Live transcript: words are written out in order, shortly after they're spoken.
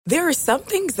There are some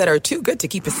things that are too good to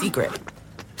keep a secret.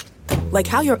 Like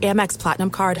how your Amex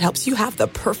Platinum card helps you have the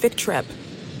perfect trip.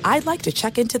 I'd like to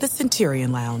check into the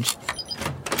Centurion Lounge.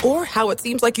 Or how it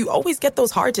seems like you always get those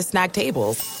hard-to-snag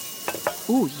tables.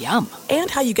 Ooh, yum.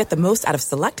 And how you get the most out of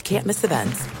select can't-miss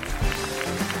events.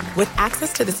 With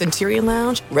access to the Centurion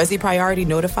Lounge, Resi Priority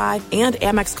Notified, and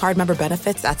Amex card member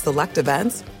benefits at select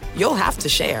events, you'll have to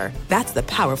share. That's the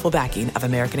powerful backing of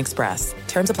American Express.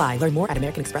 Terms apply. Learn more at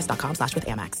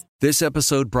americanexpress.com/withAmex. This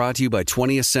episode brought to you by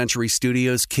 20th Century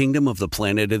Studios' Kingdom of the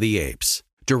Planet of the Apes.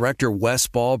 Director Wes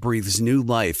Ball breathes new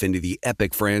life into the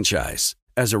epic franchise.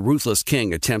 As a ruthless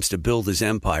king attempts to build his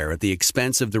empire at the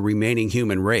expense of the remaining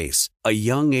human race, a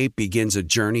young ape begins a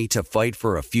journey to fight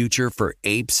for a future for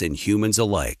apes and humans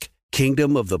alike.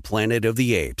 Kingdom of the Planet of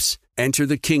the Apes. Enter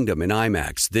the kingdom in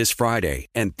IMAX this Friday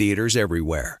and theaters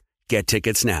everywhere. Get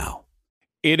tickets now.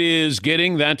 It is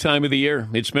getting that time of the year.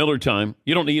 It's Miller time.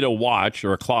 You don't need a watch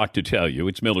or a clock to tell you.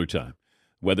 It's Miller time.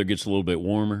 Weather gets a little bit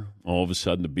warmer. All of a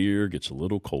sudden, the beer gets a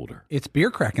little colder. It's beer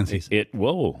cracking season.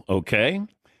 Whoa, okay.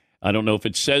 I don't know if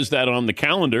it says that on the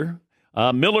calendar.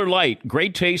 Miller Lite,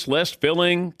 great taste, less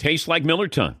filling, tastes like Miller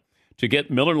time. To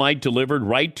get Miller Lite delivered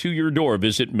right to your door,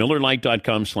 visit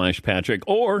MillerLite.com/Patrick,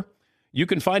 or you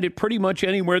can find it pretty much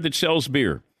anywhere that sells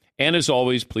beer. And as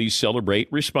always, please celebrate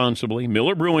responsibly.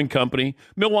 Miller Brewing Company,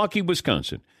 Milwaukee,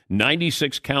 Wisconsin.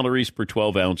 96 calories per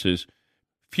 12 ounces.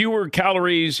 Fewer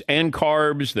calories and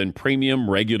carbs than premium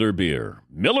regular beer.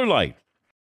 Miller Lite.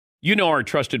 You know our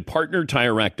trusted partner,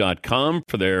 TireRack.com,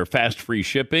 for their fast, free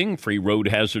shipping, free road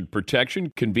hazard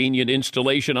protection, convenient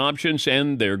installation options,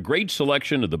 and their great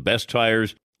selection of the best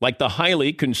tires, like the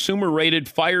highly consumer-rated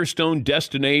Firestone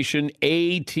Destination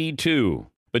AT2.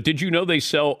 But did you know they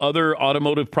sell other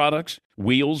automotive products?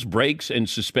 Wheels, brakes, and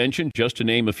suspension, just to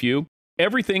name a few.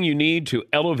 Everything you need to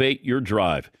elevate your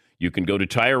drive. You can go to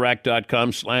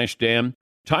TireRack.com/Dan.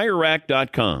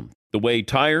 TireRack.com, the way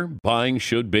tire buying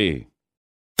should be.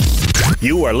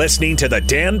 You are listening to the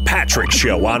Dan Patrick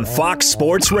Show on Fox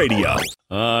Sports Radio.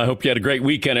 I hope you had a great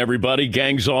weekend, everybody.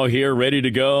 Gang's all here, ready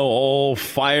to go, all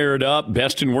fired up.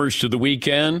 Best and worst of the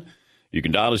weekend. You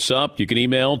can dial us up. You can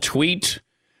email, tweet.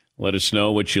 Let us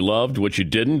know what you loved, what you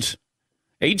didn't.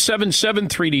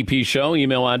 877-3DP Show.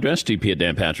 Email address,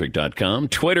 dp@danpatrick.com.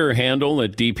 Twitter handle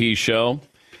 @DP Show.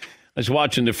 I was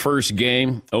watching the first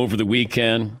game over the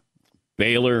weekend.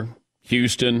 Baylor,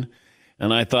 Houston.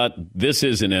 And I thought, this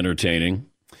isn't entertaining.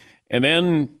 And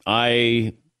then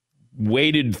I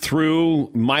waded through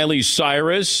Miley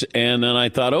Cyrus. And then I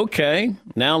thought, okay,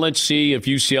 now let's see if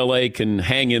UCLA can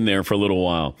hang in there for a little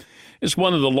while. It's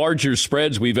one of the larger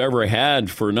spreads we've ever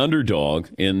had for an underdog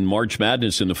in March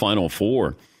Madness in the Final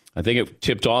Four. I think it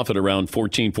tipped off at around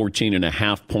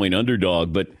 14.5 point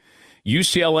underdog. But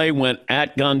UCLA went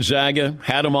at Gonzaga,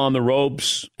 had them on the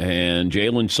ropes, and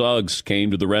Jalen Suggs came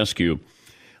to the rescue.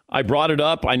 I brought it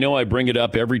up. I know I bring it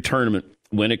up every tournament.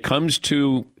 When it comes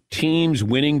to teams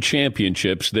winning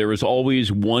championships, there is always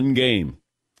one game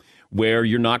where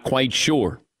you're not quite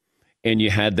sure, and you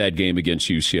had that game against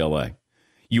UCLA.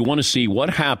 You want to see what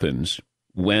happens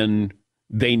when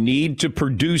they need to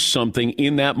produce something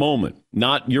in that moment.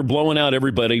 Not you're blowing out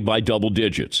everybody by double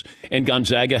digits. And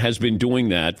Gonzaga has been doing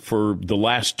that for the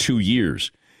last 2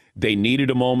 years. They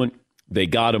needed a moment. They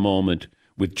got a moment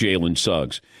with Jalen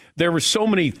Suggs. There were so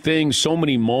many things, so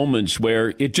many moments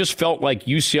where it just felt like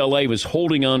UCLA was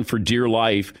holding on for dear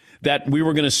life, that we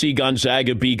were going to see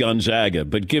Gonzaga be Gonzaga.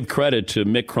 But give credit to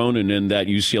Mick Cronin and that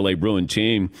UCLA Bruin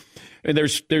team. And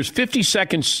there's 50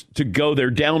 seconds to go.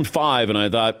 They're down 5, and I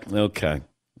thought, okay,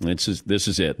 this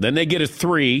is it. Then they get a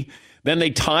 3. Then they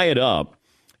tie it up.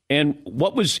 And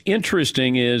what was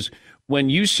interesting is when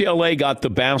UCLA got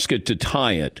the basket to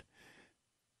tie it,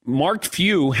 Mark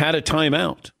Few had a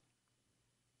timeout.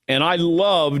 And I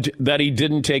loved that he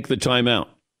didn't take the timeout.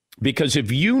 Because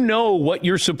if you know what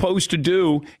you're supposed to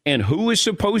do and who is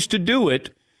supposed to do it,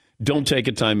 don't take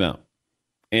a timeout.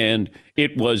 And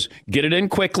it was get it in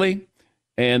quickly.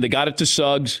 And they got it to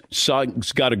Suggs.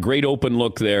 Suggs got a great open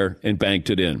look there and banked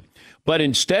it in. But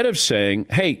instead of saying,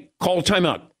 hey, call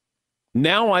timeout,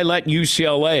 now I let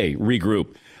UCLA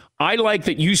regroup. I like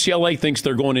that UCLA thinks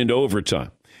they're going into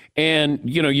overtime. And,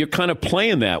 you know, you're kind of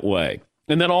playing that way.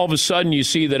 And then all of a sudden you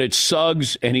see that it's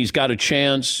Suggs and he's got a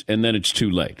chance, and then it's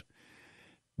too late.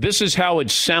 This is how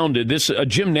it sounded.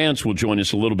 Jim Nantz will join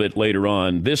us a little bit later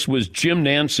on. This was Jim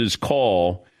Nantz's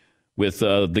call with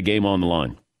the game on the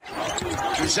line.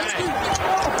 Zhang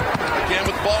again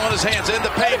with the ball in his hands, in the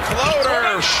paint,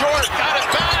 floater, short, got it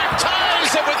back,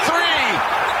 ties it with 3.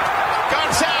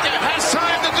 Gonzaga has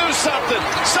time to do something.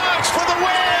 Suggs for the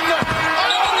win.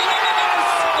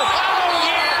 Oh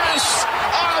yes!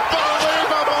 A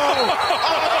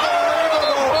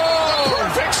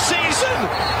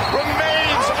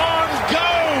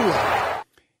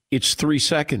It's 3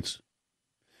 seconds.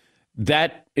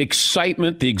 That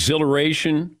excitement, the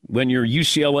exhilaration, when you're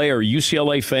UCLA or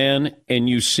UCLA fan and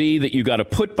you see that you got to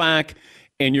put back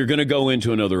and you're going to go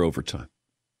into another overtime.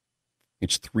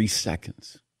 It's 3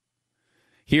 seconds.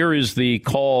 Here is the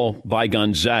call by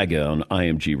Gonzaga on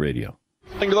IMG Radio.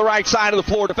 To the right side of the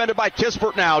floor, defended by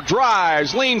Kispert now.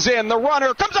 Drives, leans in, the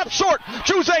runner comes up short.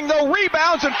 Juzang though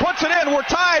rebounds and puts it in. We're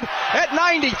tied at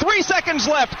 90. 3 seconds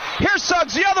left. Here's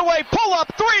Suggs the other way. Pull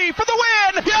up three for the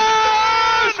win.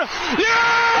 Yes!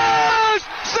 Yes!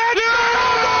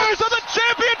 Yes! To the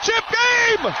championship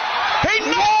game. He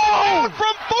knocked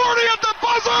from 40 at the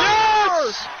buzzer.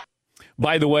 Yes!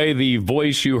 By the way, the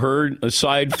voice you heard,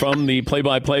 aside from the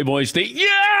play-by-play voice, the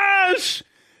yes!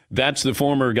 That's the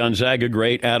former Gonzaga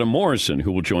great Adam Morrison,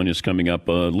 who will join us coming up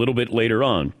a little bit later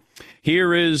on.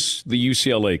 Here is the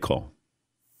UCLA call.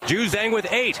 Juzang with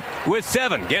 8, with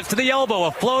 7, gets to the elbow,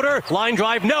 a floater, line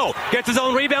drive, no, gets his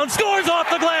own rebound, scores off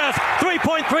the glass,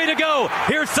 3.3 to go.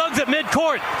 Here's Suggs at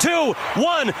midcourt, 2,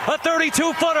 1, a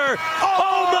 32-footer.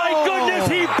 Oh my goodness,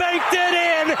 he banked it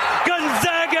in.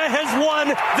 Gonzaga has won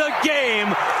the game.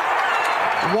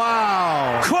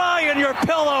 Wow. Cry in your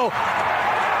pillow.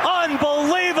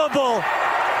 Unbelievable.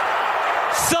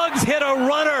 Suggs hit a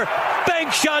runner,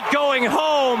 bank shot going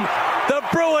home. The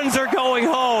Bruins are going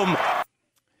home.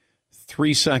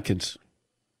 3 seconds.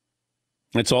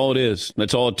 That's all it is.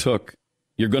 That's all it took.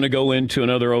 You're going to go into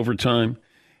another overtime,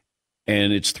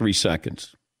 and it's 3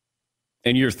 seconds.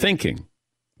 And you're thinking,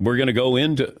 we're going to go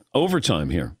into overtime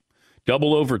here,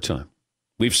 double overtime.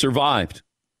 We've survived.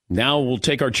 Now we'll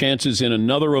take our chances in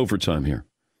another overtime here.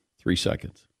 3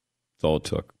 seconds. That's all it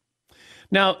took.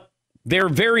 Now, there are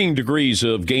varying degrees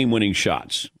of game-winning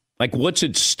shots. Like, what's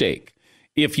at stake?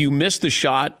 If you miss the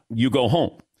shot, you go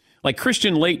home. Like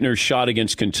Christian Laettner's shot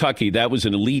against Kentucky, that was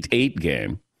an Elite Eight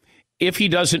game. If he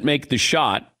doesn't make the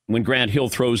shot when Grant Hill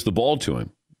throws the ball to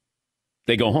him,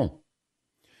 they go home.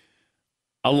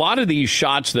 A lot of these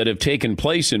shots that have taken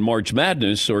place in March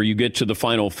Madness, or you get to the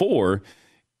Final Four,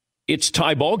 it's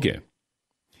tie ball game.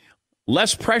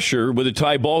 Less pressure with a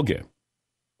tie ball game.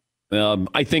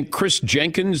 I think Chris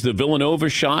Jenkins, the Villanova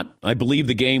shot, I believe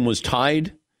the game was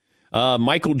tied.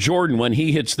 Michael Jordan, when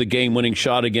he hits the game-winning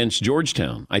shot against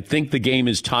Georgetown, I think the game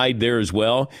is tied there as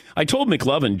well. I told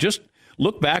McLovin, just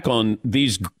look back on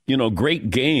these, great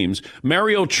games.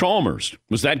 Mario Chalmers,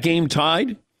 was that game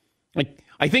tied?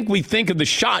 I think we think of the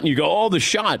shot and you go, oh, the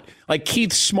shot. Like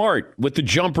Keith Smart with the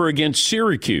jumper against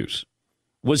Syracuse.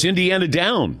 Was Indiana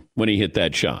down when he hit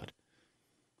that shot?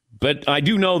 But I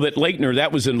do know that Laettner,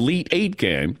 that was an Elite Eight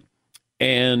game.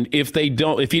 And if he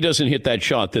doesn't hit that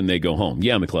shot, then they go home.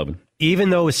 Yeah, McLovin. Even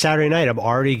though it was Saturday night, I've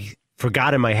already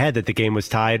forgot in my head that the game was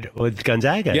tied with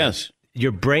Gonzaga. Yes.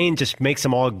 Your brain just makes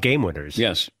them all game winners.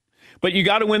 Yes. But you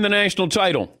got to win the national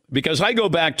title, because I go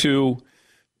back to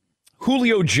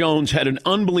Julio Jones had an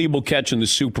unbelievable catch in the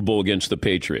Super Bowl against the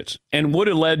Patriots and would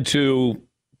have led to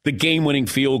the game-winning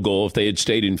field goal if they had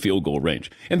stayed in field goal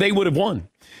range. And they would have won.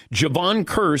 Javon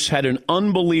Kearse had an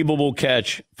unbelievable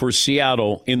catch for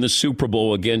Seattle in the Super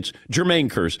Bowl against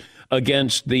Jermaine Kearse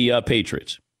against the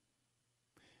Patriots,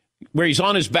 where he's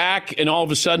on his back and all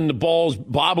of a sudden the ball's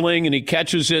bobbling and he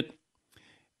catches it,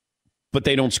 but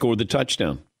they don't score the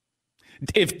touchdown.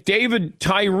 If David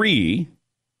Tyree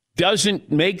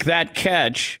doesn't make that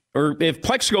catch, or if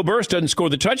Plexico Burress doesn't score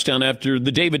the touchdown after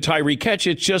the David Tyree catch,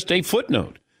 it's just a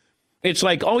footnote. It's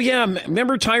like, oh yeah,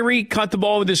 remember Tyree caught the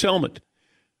ball with his helmet.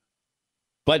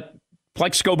 But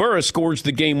Plexico Burress scores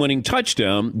the game-winning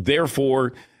touchdown.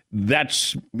 Therefore,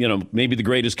 that's, maybe the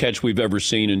greatest catch we've ever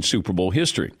seen in Super Bowl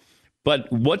history.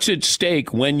 But what's at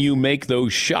stake when you make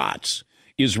those shots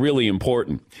is really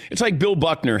important. It's like Bill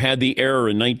Buckner had the error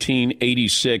in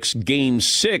 1986, Game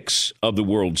 6 of the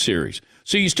World Series.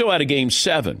 So you still had a Game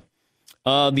 7.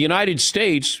 The United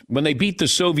States, when they beat the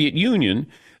Soviet Union,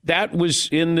 that was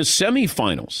in the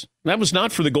semifinals. That was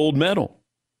not for the gold medal.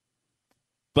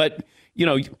 But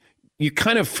you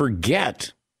kind of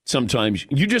forget sometimes.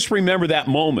 You just remember that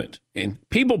moment. And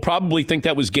people probably think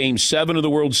that was Game 7 of the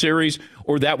World Series,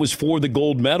 or that was for the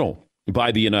gold medal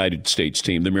by the United States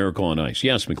team, the Miracle on Ice.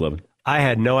 Yes, McLevin. I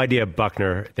had no idea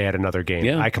Buckner, they had another game.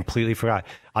 Yeah. I completely forgot.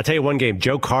 I'll tell you one game.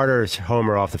 Joe Carter's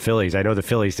homer off the Phillies. I know the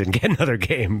Phillies didn't get another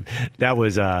game. That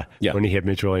was when he hit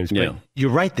Mitch Williams. But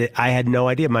you're right that I had no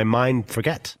idea. My mind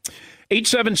forgets.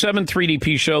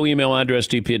 877-3DP-SHOW, email address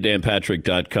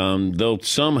dp@danpatrick.com. They'll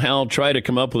somehow try to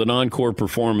come up with an encore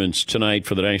performance tonight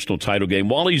for the national title game.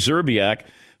 Wally Szczerbiak,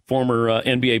 former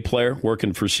NBA player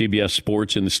working for CBS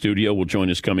Sports in the studio, will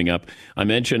join us coming up. I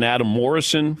mentioned Adam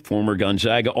Morrison, former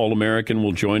Gonzaga All-American,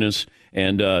 will join us.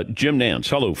 And Jim Nance,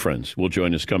 hello, friends, will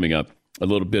join us coming up a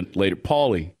little bit later.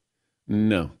 Paulie,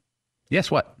 no.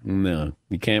 Yes, what? No,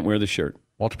 you can't wear the shirt.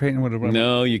 Walter Payton would have.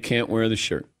 No, you can't wear the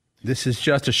shirt. This is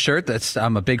just a shirt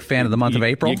I'm a big fan of the month of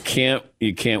April. You can't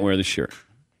wear the shirt.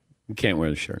 You can't wear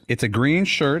the shirt. It's a green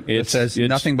shirt that says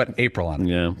nothing but April on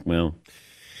it. Yeah, well.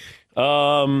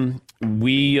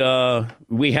 We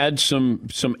had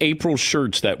some April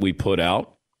shirts that we put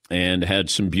out and had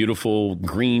some beautiful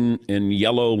green and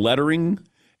yellow lettering,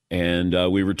 and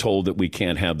we were told that we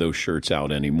can't have those shirts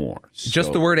out anymore.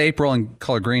 Just the word April in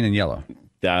color green and yellow.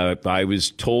 I was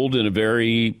told in a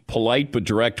very polite but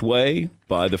direct way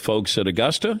by the folks at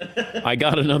Augusta. I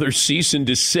got another cease and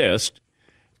desist.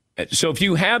 So if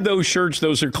you have those shirts,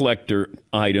 those are collector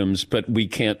items, but we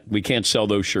can't sell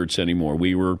those shirts anymore.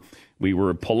 We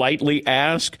were politely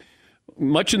asked,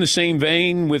 much in the same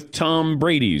vein with Tom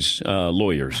Brady's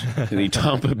lawyers, the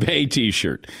Tampa Bay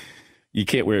T-shirt. You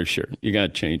can't wear a shirt. You got to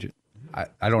change it.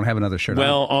 I don't have another shirt.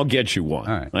 Well, I'll get you one.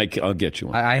 All right. I'll get you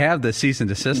one. I have the cease and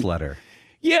desist letter.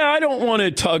 Yeah, I don't want to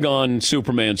tug on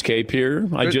Superman's cape here.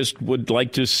 I just would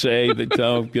like to say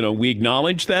that, we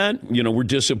acknowledge that. We're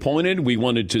disappointed. We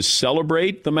wanted to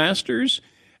celebrate the Masters,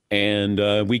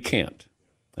 and we can't.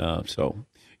 So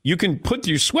you can put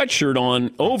your sweatshirt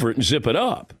on over it and zip it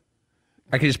up.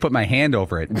 I can just put my hand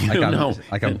over it.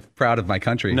 Like I'm proud of my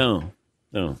country. No.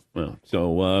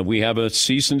 So we have a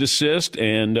cease and desist,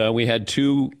 and we had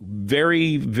two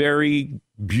very, very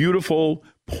beautiful,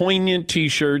 poignant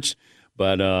T-shirts.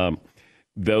 But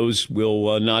those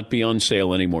will not be on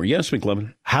sale anymore. Yes,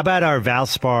 McLevin. How about our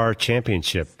Valspar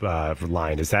Championship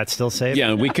line? Is that still safe?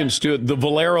 Yeah, we can do it. The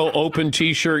Valero Open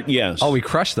T-shirt, yes. Oh, we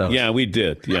crushed those. Yeah, we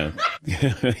did. Yeah.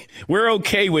 We're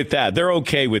okay with that. They're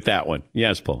okay with that one.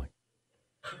 Yes, Paulie.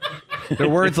 There are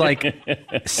words like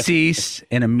cease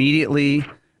and immediately,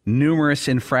 numerous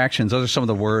infractions. Those are some of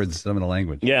the words, some of the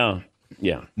language. Yeah.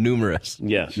 Numerous.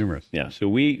 Yes. Numerous. Yeah. So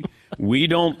we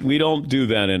don't do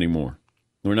that anymore.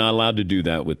 We're not allowed to do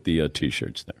that with the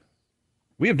T-shirts there.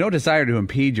 We have no desire to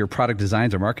impede your product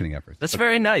designs or marketing efforts. That's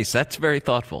very nice. That's very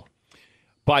thoughtful.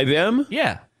 By them?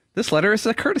 Yeah. This letter is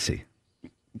a courtesy.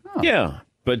 Oh. Yeah.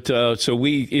 But so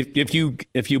if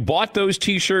you bought those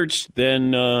T-shirts,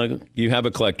 then you have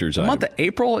a collector's item. The month of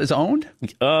April is owned?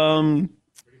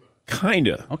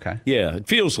 Kinda. Okay. Yeah, it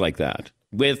feels like that.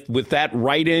 With that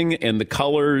writing and the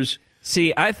colors.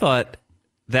 See, I thought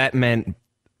that meant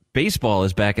baseball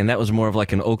is back, and that was more of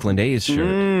like an Oakland A's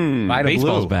shirt.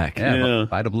 Baseball's back. Yeah.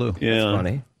 Buy the blue. Yeah. That's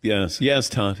funny. Yes,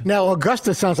 Todd. Now,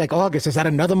 Augusta sounds like August. Is that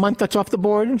another month that's off the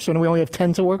board? So we only have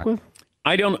 10 to work with?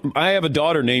 I have a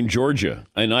daughter named Georgia,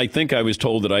 and I think I was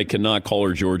told that I cannot call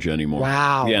her Georgia anymore.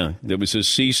 Wow. Yeah, there was a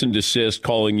cease and desist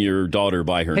calling your daughter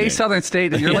by her name. Hey, Southern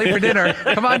State, you're late for dinner.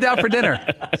 Come on down for dinner,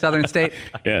 Southern State.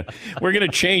 Yeah, we're going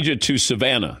to change it to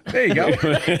Savannah. There you go.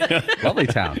 Lovely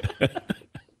town.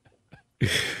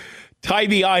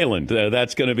 Tybee Island,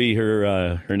 that's going to be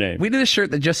her name. We did a shirt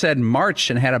that just said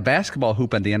March and had a basketball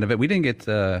hoop at the end of it. We didn't get,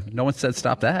 no one said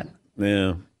stop that.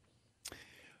 Yeah.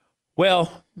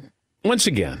 Well, once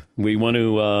again, we want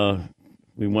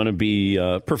to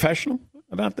be professional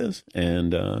about this,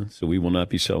 and so we will not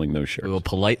be selling those shirts. We will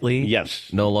politely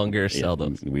no longer sell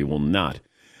them. We will not.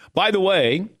 By the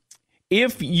way,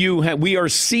 if you we are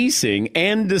ceasing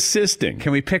and desisting.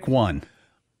 Can we pick one?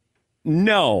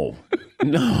 No,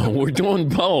 we're doing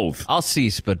both. I'll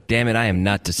cease, but damn it, I am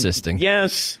not desisting.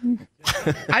 Yes.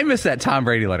 I missed that Tom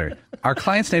Brady letter. Our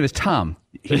client's name is Tom.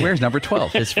 He wears number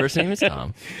 12. His first name is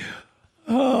Tom.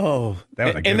 Oh,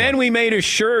 and then we made a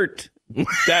shirt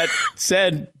that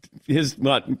said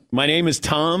my name is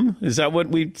Tom. Is that what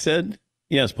we said?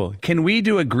 Yes, Paul. Can we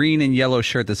do a green and yellow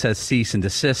shirt that says cease and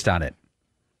desist on it?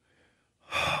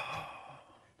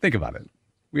 Think about it.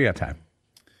 We have time.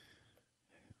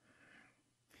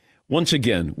 Once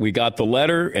again, we got the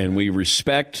letter, and we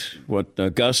respect what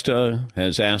Augusta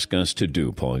has asked us to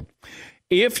do, Paul.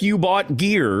 If you bought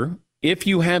gear, if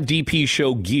you have DP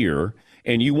Show gear,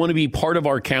 and you want to be part of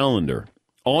our calendar,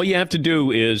 all you have to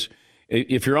do is,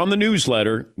 if you're on the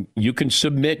newsletter, you can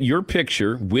submit your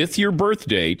picture with your birth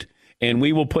date, and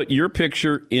we will put your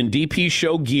picture in DP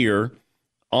Show gear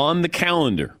on the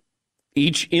calendar.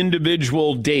 Each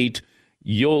individual date,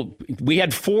 we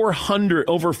had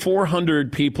over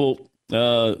 400 people,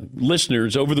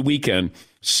 listeners over the weekend,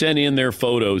 sent in their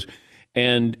photos,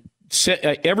 and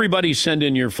everybody send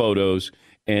in your photos.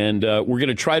 And we're going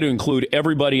to try to include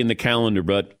everybody in the calendar,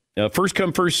 but first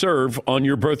come, first serve on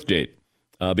your birth date.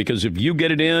 Because if you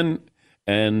get it in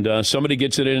and somebody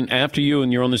gets it in after you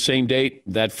and you're on the same date,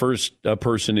 that first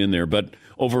person in there. But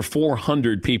over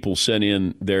 400 people sent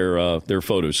in their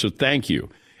photos. So thank you.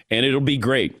 And it'll be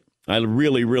great. I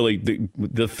really,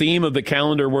 the theme of the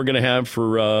calendar we're going to have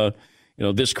for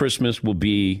this Christmas it'll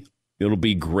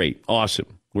be great, awesome.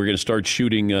 We're going to start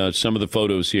shooting some of the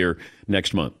photos here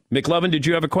next month. McLovin, did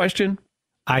you have a question?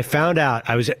 I found out.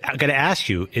 I was going to ask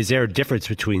you: is there a difference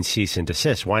between cease and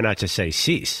desist? Why not just say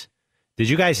cease? Did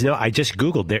you guys know? I just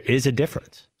Googled. There is a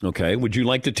difference. Okay. Would you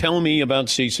like to tell me about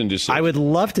cease and desist? I would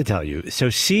love to tell you. So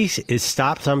cease is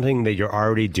stop something that you're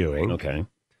already doing. Okay.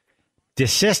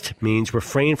 Desist means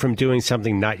refrain from doing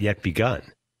something not yet begun.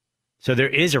 So there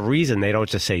is a reason they don't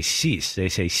just say cease. They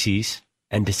say cease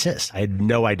and desist. I had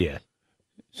no idea.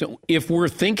 So if we're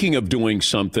thinking of doing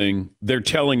something, they're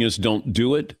telling us don't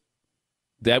do it,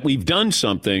 that we've done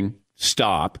something,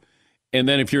 stop. And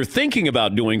then if you're thinking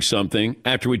about doing something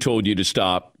after we told you to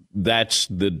stop, that's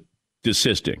the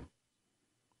desisting.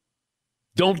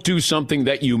 Don't do something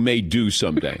that you may do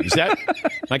someday. Is that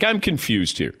like I'm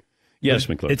confused here? Yes,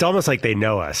 McClure. It's almost like they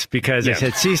know us because they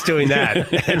said cease doing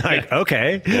that. And like,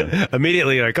 okay. Yeah.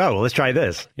 Immediately like, oh, well, let's try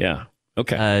this. Yeah.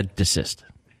 Okay. Desist.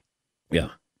 Yeah.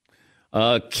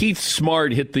 Keith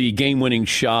Smart hit the game-winning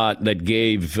shot that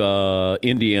gave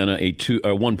Indiana a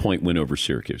 1-point win over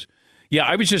Syracuse. Yeah,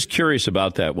 I was just curious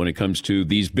about that when it comes to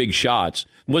these big shots.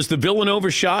 Was the Villanova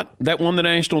shot that won the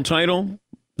national title?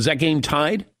 Was that game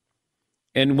tied?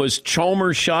 And was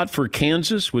Chalmers' shot for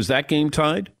Kansas, was that game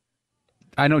tied?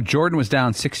 I know Jordan was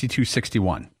down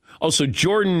 62-61. Oh, so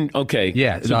Jordan, okay.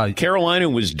 Yeah. So Carolina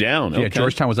was down. Yeah, okay.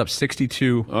 Georgetown was up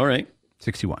 62. All right.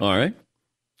 61. All right.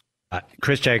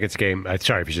 Chris Jenkins' game,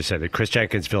 sorry if you just said that, Chris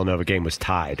Jenkins' Villanova game was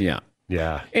tied. Yeah.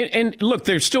 Yeah. And look,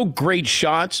 there's still great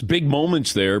shots, big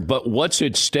moments there, but what's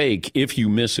at stake if you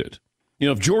miss it? You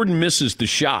know, if Jordan misses the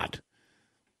shot,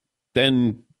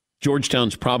 then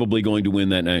Georgetown's probably going to win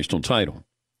that national title.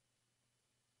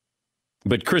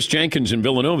 But Chris Jenkins and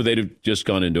Villanova, they'd have just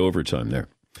gone into overtime there.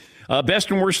 Best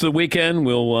and worst of the weekend.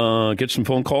 We'll get some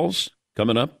phone calls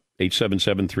coming up.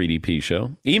 877-3DP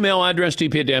Show. Email address,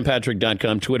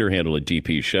 dp@danpatrick.com. Twitter handle at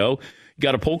DP Show. You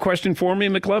got a poll question for me,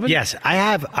 McLovin? Yes, I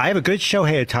have a good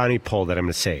Shohei Ohtani poll that I'm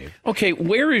going to save. Okay,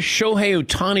 where is Shohei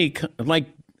Ohtani? Like,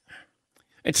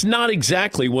 it's not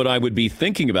exactly what I would be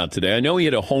thinking about today. I know he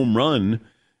had a home run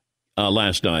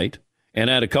last night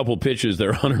and had a couple pitches that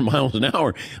are 100 miles an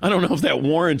hour. I don't know if that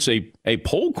warrants a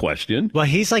poll question. Well,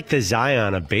 he's like the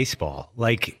Zion of baseball.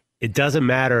 Like, it doesn't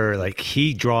matter. Like,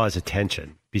 he draws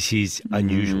attention because he's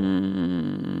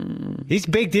unusual. He's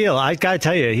a big deal. I got to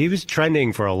tell you, he was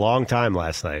trending for a long time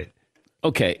last night.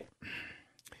 Okay.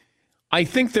 I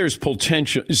think there's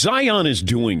potential. Zion is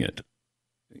doing it.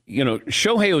 You know,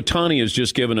 Shohei Ohtani has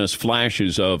just given us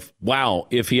flashes of, wow,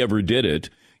 if he ever did it,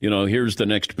 you know, here's the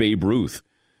next Babe Ruth,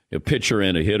 a pitcher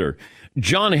and a hitter.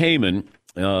 John Heyman,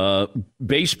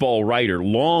 baseball writer,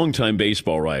 longtime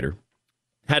baseball writer,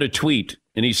 had a tweet,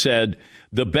 and he said,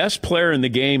 the best player in the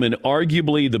game and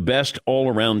arguably the best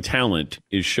all-around talent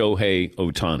is Shohei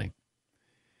Ohtani.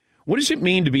 What does it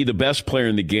mean to be the best player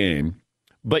in the game,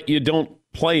 but you don't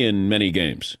play in many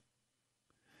games?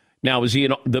 Now, is he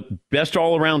the best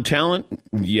all-around talent?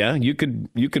 Yeah, you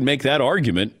could make that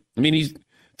argument. I mean, he's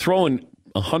throwing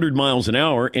 100 miles an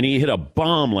hour, and he hit a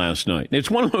bomb last night.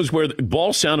 It's one of those where the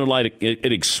ball sounded like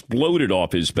it exploded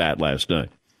off his bat last night.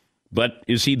 But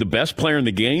is he the best player in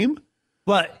the game?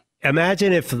 Well,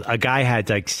 imagine if a guy had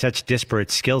like such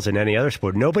disparate skills in any other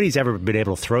sport. Nobody's ever been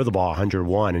able to throw the ball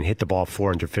 101 and hit the ball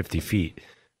 450 feet.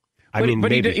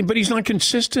 But he's not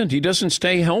consistent. He doesn't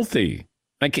stay healthy.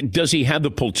 Like, does he have the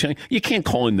potential? You can't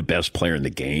call him the best player in the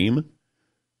game.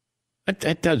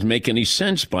 That doesn't make any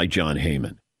sense by John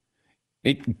Heyman.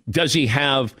 Does he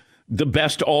have the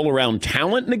best all-around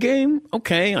talent in the game?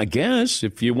 Okay, I guess,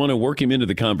 if you want to work him into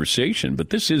the conversation. But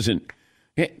this isn't.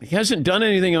 He hasn't done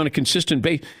anything on a consistent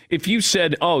basis. If you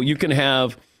said, oh, you can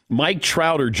have Mike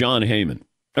Trout or John Heyman,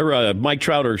 or Mike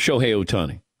Trout or Shohei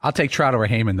Ohtani. I'll take Trout over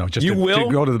Heyman, though. Just to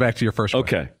go back to your first one.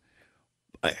 Okay.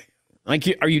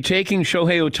 Are you taking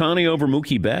Shohei Ohtani over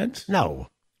Mookie Betts? No.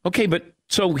 Okay, but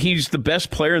so he's the best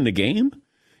player in the game?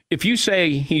 If you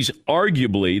say he's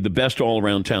arguably the best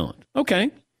all-around talent,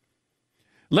 okay.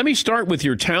 Let me start with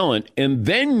your talent, and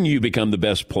then you become the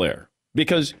best player.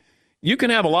 Because you can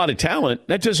have a lot of talent.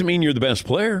 That doesn't mean you're the best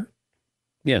player.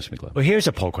 Yes, McLeod. Well, here's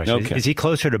a poll question. Okay. Is he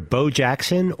closer to Bo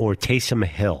Jackson or Taysom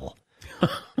Hill?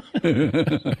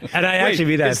 And actually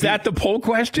mean that. Is that the poll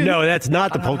question? No, that's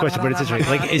not the poll question, but it's this way.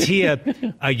 Like, is he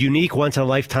a unique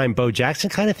once-in-a-lifetime Bo Jackson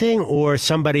kind of thing, or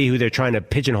somebody who they're trying to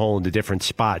pigeonhole into different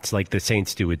spots like the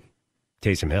Saints do with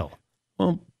Taysom Hill?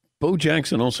 Well, Bo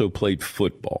Jackson also played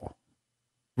football.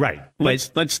 Right.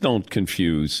 Let's don't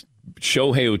confuse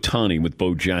Shohei Ohtani with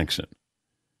Bo Jackson.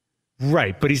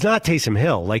 Right, but he's not Taysom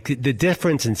Hill. Like, the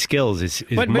difference in skills is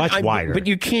much wider. But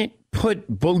you can't put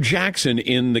Bo Jackson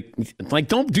in the –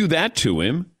 don't do that to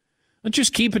him. Let's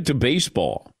just keep it to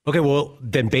baseball. Okay, well,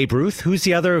 then Babe Ruth, who's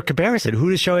the other comparison? Who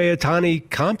does Shohei Ohtani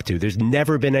comp to? There's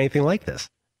never been anything like this.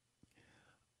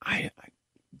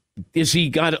 Is he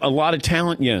got a lot of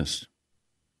talent? Yes.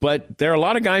 But there are a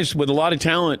lot of guys with a lot of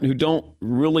talent who don't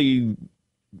really,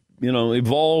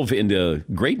 evolve into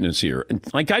greatness here. And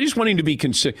I just want him to be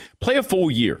play a full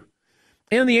year.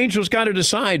 And the Angels got to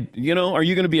decide, are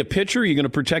you going to be a pitcher? Are you going to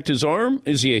protect his arm?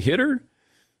 Is he a hitter?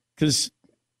 Because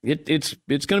it's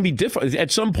going to be different.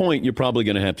 At some point, you're probably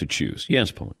going to have to choose.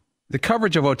 Yes, Paul. The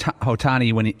coverage of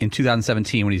Ohtani in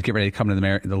 2017 when he's getting ready to come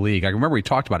to the league, I remember we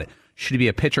talked about it. Should he be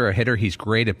a pitcher or a hitter? He's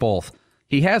great at both.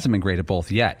 He hasn't been great at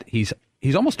both yet. He's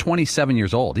almost 27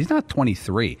 years old. He's not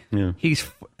 23. Yeah.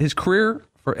 His career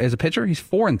as a pitcher, he's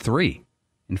 4-3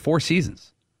 in 4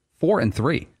 seasons.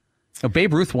 4-3. Now,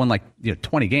 Babe Ruth won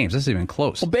 20 games. This isn't even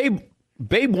close. Well,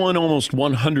 Babe won almost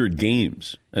 100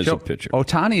 games as a pitcher.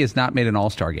 Ohtani has not made an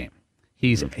All-Star game.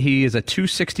 He is a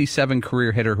 267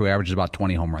 career hitter who averages about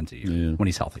 20 home runs a year when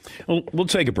he's healthy. Well, we'll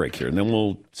take a break here, and then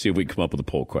we'll see if we can come up with a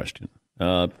poll question.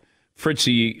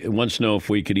 Fritzy wants to know if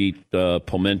we could eat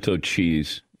pimento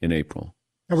cheese in April.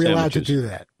 Are we allowed to do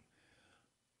that?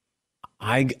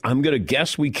 I'm going to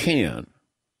guess we can.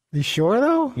 You sure,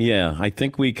 though? Yeah, I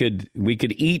think we could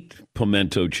eat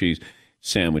pimento cheese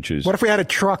sandwiches. What if we had a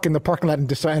truck in the parking lot and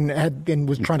was trying to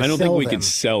sell them? I don't think we could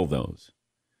sell those.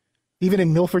 Even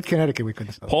in Milford, Connecticut, we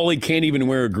couldn't sell them. Paulie can't even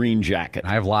wear a green jacket.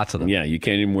 I have lots of them. Yeah, you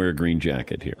can't even wear a green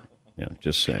jacket here. Yeah,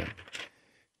 just saying.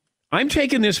 I'm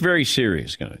taking this very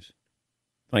serious, guys.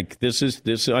 This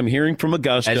is I'm hearing from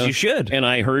Augusta. As you should. And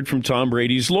I heard from Tom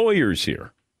Brady's lawyers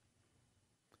here.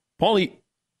 Paulie,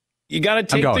 you got to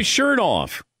take the shirt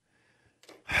off.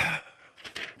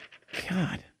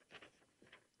 God.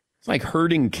 It's like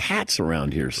herding cats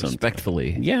around here sometimes.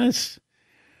 Respectfully. Yes.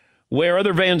 Where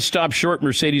other vans stop short,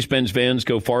 Mercedes-Benz vans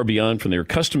go far beyond from their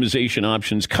customization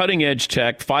options, cutting-edge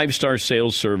tech, 5-star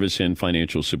sales service, and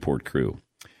financial support crew.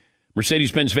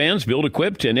 Mercedes-Benz vans, built,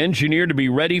 equipped, and engineered to be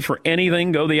ready for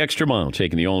anything. Go the extra mile,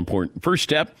 taking the all-important first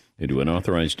step into an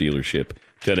authorized dealership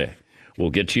today. We'll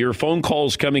get to your phone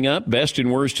calls coming up. Best and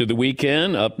worst of the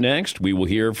weekend. Up next, we will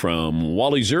hear from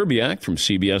Wally Szczerbiak from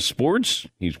CBS Sports.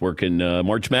 He's working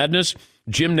March Madness.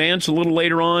 Jim Nantz a little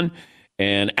later on.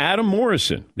 And Adam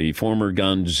Morrison, the former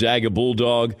Gonzaga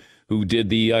Bulldog, who did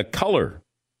the color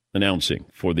announcing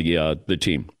for the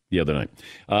team the other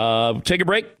night. Take a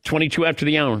break. 22 after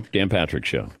the hour. Dan Patrick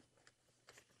Show.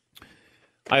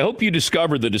 I hope you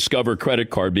discover the Discover credit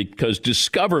card because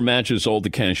Discover matches all the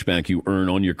cash back you earn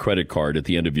on your credit card at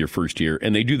the end of your first year,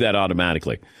 and they do that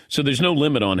automatically. So there's no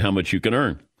limit on how much you can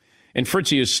earn. And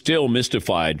Fritzy is still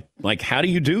mystified. How do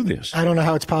you do this? I don't know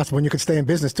how it's possible and you could stay in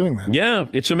business doing that. Yeah,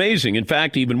 it's amazing. In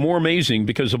fact, even more amazing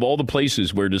because of all the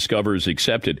places where Discover is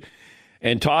accepted.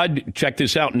 And Todd, check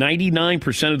this out.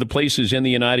 99% of the places in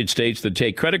the United States that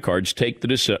take credit cards take the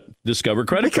Discover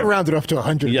credit card. We can round it off to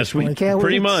 100. Yes, we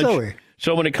pretty much. Silly.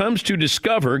 So when it comes to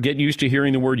Discover, get used to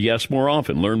hearing the word yes more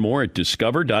often. Learn more at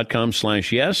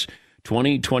discover.com/yes.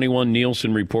 2021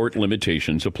 Nielsen Report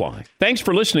limitations apply. Thanks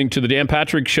for listening to the Dan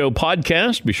Patrick Show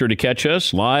podcast. Be sure to catch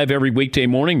us live every weekday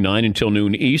morning, 9 until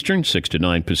noon Eastern, 6 to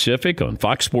 9 Pacific on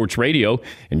Fox Sports Radio.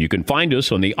 And you can find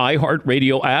us on the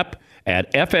iHeartRadio app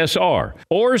at FSR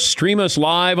or stream us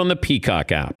live on the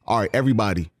Peacock app. All right,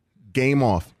 everybody, game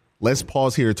off. Let's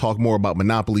pause here to talk more about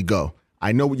Monopoly Go.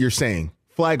 I know what you're saying.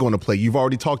 Flag on the play. You've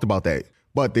already talked about that.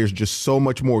 But there's just so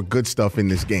much more good stuff in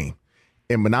this game.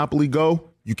 In Monopoly Go,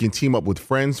 you can team up with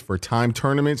friends for time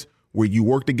tournaments where you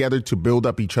work together to build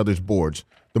up each other's boards.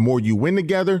 The more you win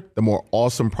together, the more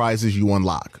awesome prizes you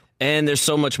unlock. And there's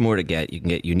so much more to get. You can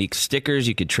get unique stickers.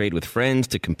 You could trade with friends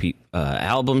to compete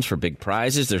albums for big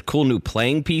prizes. There's cool new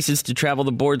playing pieces to travel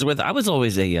the boards with. I was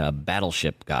always a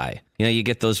battleship guy. You know, you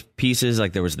get those pieces,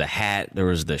 like there was the hat, there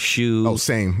was the shoe. Oh,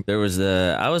 same. I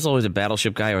was always a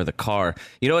battleship guy, or the car.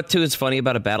 You know what, too, is funny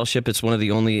about a battleship? It's one of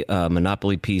the only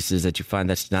Monopoly pieces that you find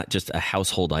that's not just a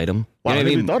household item. Wow, you know I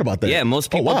never even thought about that. Yeah, most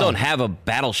people don't have a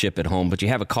battleship at home, but you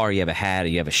have a car, you have a hat,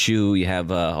 you have a shoe, you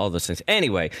have all those things.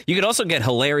 Anyway, you could also get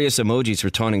hilarious emojis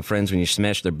for taunting friends when you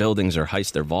smash their buildings or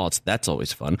heist their vaults. That's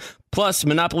always fun. Plus,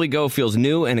 Monopoly Go feels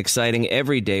new and exciting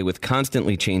every day with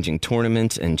constantly changing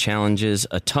tournaments and challenges.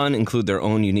 A ton include their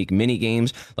own unique mini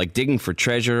games like digging for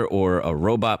treasure or a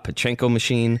robot Pachinko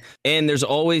machine. And there's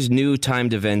always new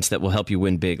timed events that will help you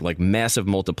win big, like massive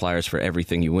multipliers for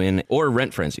everything you win or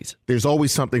rent frenzies. There's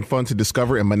always something fun to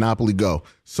discover in Monopoly Go.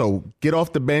 So get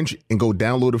off the bench and go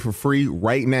download it for free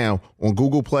right now on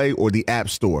Google Play or the App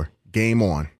Store. Game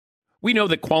on. We know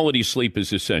that quality sleep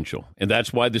is essential, and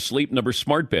that's why the Sleep Number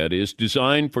Smart Bed is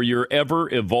designed for your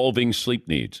ever-evolving sleep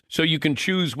needs, so you can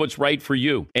choose what's right for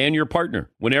you and your partner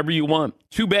whenever you want.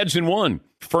 2 beds in one,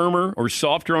 firmer or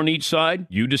softer on each side,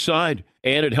 you decide.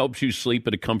 And it helps you sleep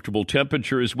at a comfortable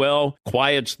temperature as well,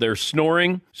 quiets their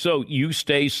snoring, so you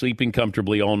stay sleeping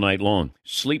comfortably all night long.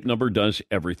 Sleep Number does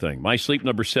everything. My Sleep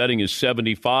Number setting is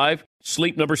 75.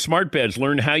 Sleep Number Smart Beds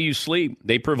learn how you sleep.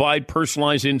 They provide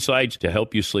personalized insights to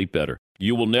help you sleep better.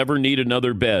 You will never need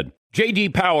another bed. J.D.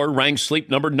 Power ranks Sleep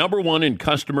Number #1 in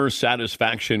customer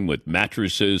satisfaction with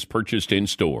mattresses purchased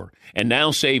in-store. And now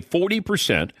save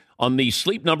 40% on the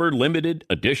Sleep Number Limited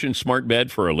Edition Smart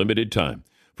Bed for a limited time.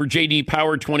 For J.D.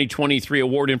 Power 2023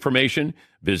 award information,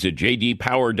 visit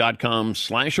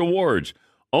jdpower.com/awards.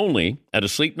 Only at a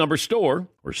Sleep Number store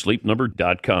or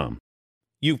sleepnumber.com.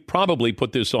 You've probably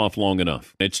put this off long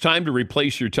enough. It's time to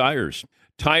replace your tires.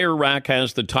 Tire Rack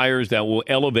has the tires that will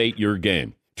elevate your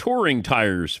game. Touring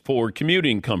tires for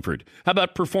commuting comfort. How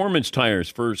about performance tires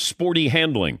for sporty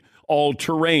handling?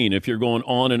 All-terrain if you're going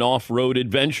on and off-road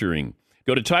adventuring.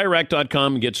 Go to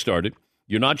TireRack.com and get started.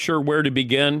 You're not sure where to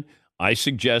begin? I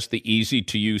suggest the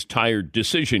easy-to-use tire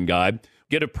decision guide.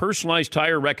 Get a personalized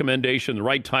tire recommendation, the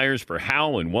right tires for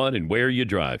how and what and where you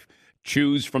drive.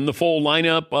 Choose from the full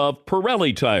lineup of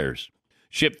Pirelli tires.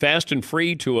 Ship fast and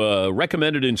free to a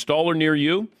recommended installer near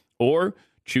you, or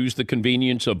choose the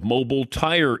convenience of mobile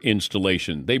tire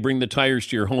installation. They bring the tires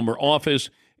to your home or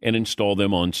office and install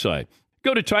them on site.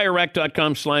 Go to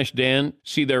TireRack.com/Dan,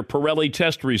 see their Pirelli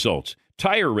test results,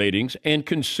 tire ratings, and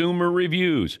consumer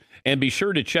reviews. And be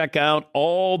sure to check out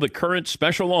all the current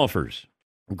special offers.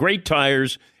 Great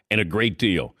tires and a great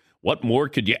deal. What more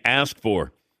could you ask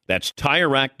for? That's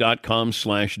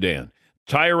TireRack.com/Dan.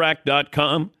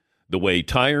 TireRack.com, the way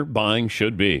tire buying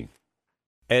should be.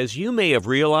 As you may have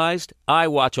realized, I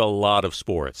watch a lot of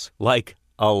sports. Like,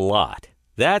 a lot.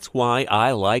 That's why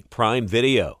I like Prime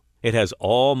Video. It has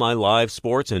all my live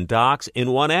sports and docs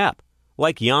in one app.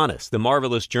 Like Giannis, The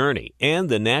Marvelous Journey, and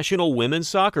the National Women's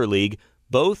Soccer League,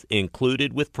 both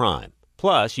included with Prime.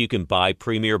 Plus, you can buy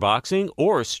Premier Boxing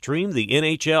or stream the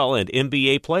NHL and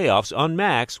NBA playoffs on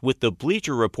Max with the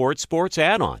Bleacher Report Sports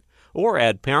add-on, or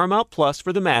add Paramount Plus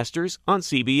for the Masters on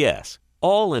CBS.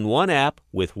 All in one app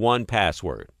with one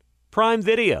password. Prime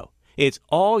Video. It's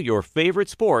all your favorite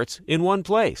sports in one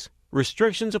place.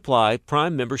 Restrictions apply.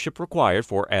 Prime membership required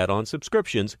for add-on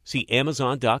subscriptions. See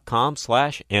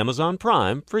Amazon.com/Amazon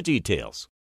Prime for details.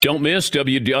 Don't miss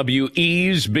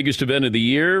WWE's biggest event of the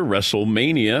year,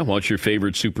 WrestleMania. Watch your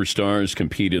favorite superstars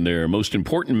compete in their most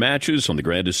important matches on the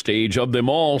grandest stage of them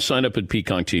all. Sign up at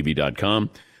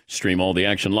PeacockTV.com. Stream all the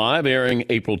action live, airing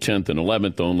April 10th and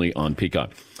 11th only on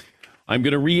Peacock. I'm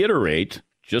going to reiterate,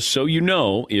 just so you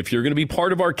know, if you're going to be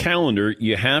part of our calendar,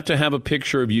 you have to have a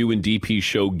picture of you in DP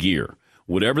Show gear.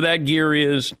 Whatever that gear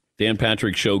is, Dan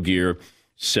Patrick Show gear,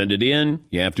 send it in.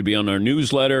 You have to be on our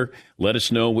newsletter. Let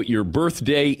us know what your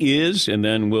birthday is, and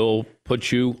then we'll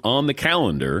put you on the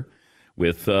calendar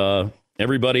with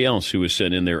everybody else who has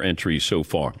sent in their entries so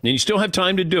far. And you still have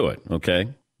time to do it, okay?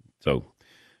 So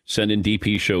send in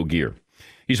DP Show gear.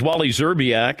 He's Wally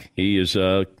Szczerbiak. He is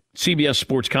a CBS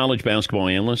Sports College basketball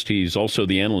analyst. He's also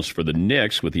the analyst for the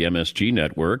Knicks with the MSG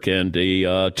Network, and a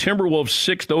Timberwolves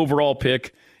 6th overall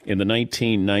pick in the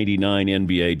 1999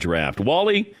 NBA draft.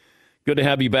 Wally, good to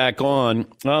have you back on.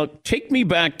 Take me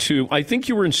back to, I think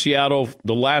you were in Seattle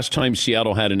the last time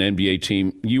Seattle had an NBA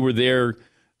team. You were there.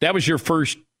 That was your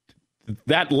first,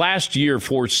 that last year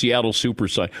for Seattle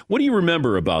Supersonics. What do you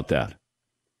remember about that?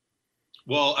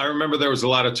 Well, I remember there was a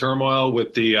lot of turmoil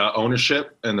with the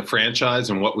ownership and the franchise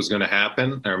and what was going to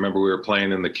happen. I remember we were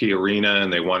playing in the Key Arena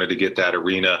and they wanted to get that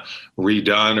arena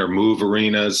redone or move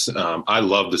arenas. I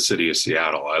love the city of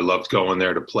Seattle. I loved going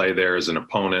there to play there as an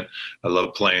opponent. I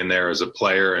loved playing there as a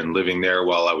player and living there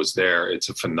while I was there. It's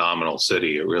a phenomenal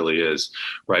city. It really is.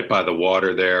 Right by the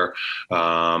water there.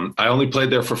 I only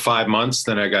played there for 5 months.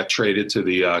 Then I got traded to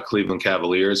the Cleveland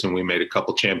Cavaliers and we made a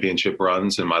couple championship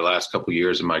runs in my last couple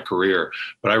years of my career.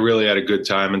 But I really had a good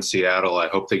time in Seattle. I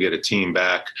hope they get a team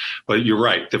back. But you're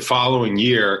right. The following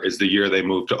year is the year they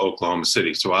moved to Oklahoma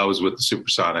City. So I was with the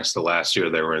Supersonics the last year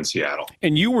they were in Seattle.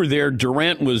 And you were there.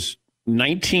 Durant was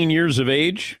 19 years of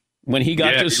age when he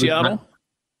got to Seattle?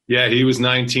 He was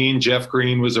 19. Jeff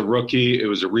Green was a rookie. It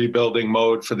was a rebuilding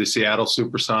mode for the Seattle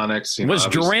Supersonics. Was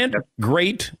Durant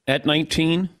great at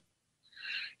 19?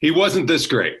 He wasn't this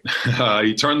great.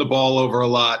 He turned the ball over a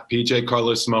lot. PJ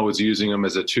Carlesimo was using him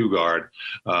as a two guard,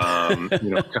 kind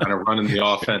of running the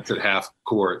offense at half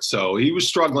court. So he was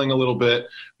struggling a little bit,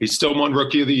 He still won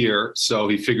Rookie of the Year, so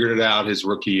he figured it out his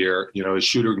rookie year. His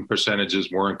shooting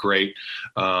percentages weren't great,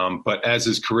 but as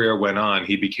his career went on,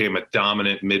 he became a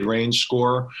dominant mid-range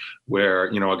scorer where,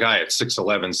 a guy at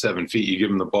 6'11", 7 feet, you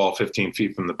give him the ball 15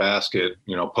 feet from the basket,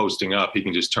 posting up, he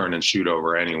can just turn and shoot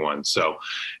over anyone. So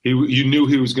you knew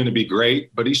he was going to be great,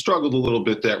 but he struggled a little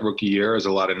bit that rookie year, as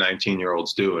a lot of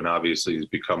 19-year-olds do, and obviously he's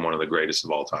become one of the greatest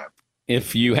of all time.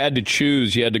 If you had to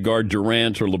choose, you had to guard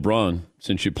Durant or LeBron,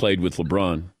 since you played with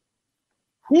LeBron.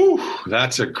 Whew,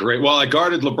 that's a great. Well, I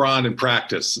guarded LeBron in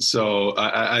practice, so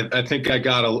I think I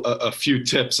got a few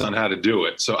tips on how to do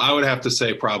it. So I would have to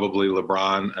say probably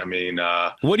LeBron. I mean,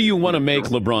 what do you want to make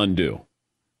LeBron do?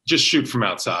 Just shoot from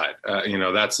outside.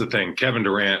 That's the thing. Kevin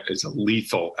Durant is a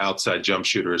lethal outside jump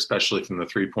shooter, especially from the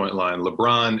three-point line.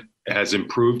 LeBron has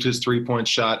improved his three-point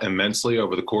shot immensely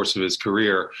over the course of his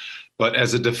career. But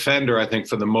as a defender, I think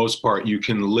for the most part, you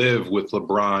can live with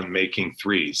LeBron making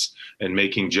threes and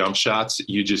making jump shots.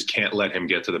 You just can't let him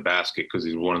get to the basket because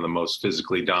he's one of the most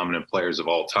physically dominant players of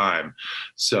all time.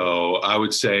 So I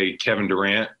would say Kevin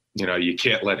Durant, you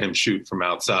can't let him shoot from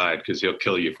outside because he'll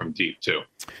kill you from deep too.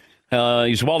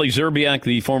 He's Wally Szczerbiak,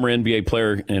 the former NBA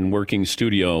player and working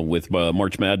studio with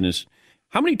March Madness.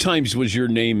 How many times was your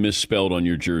name misspelled on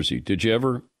your jersey? Did you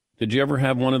ever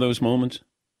have one of those moments?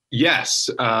 Yes.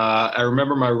 I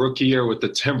remember my rookie year with the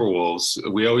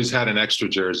Timberwolves. We always had an extra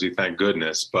jersey, thank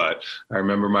goodness. But I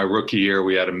remember my rookie year,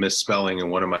 we had a misspelling in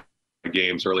one of my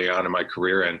games early on in my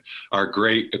career. And our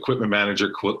great equipment manager,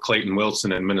 Clayton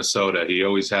Wilson in Minnesota, he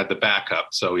always had the backup.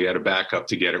 So he had a backup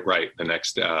to get it right the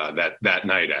next that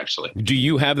night, actually. Do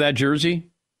you have that jersey?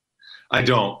 I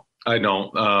don't.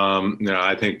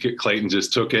 I think Clayton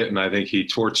just took it, and I think he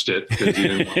torched it because he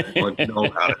didn't want to know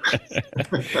about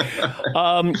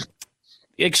it.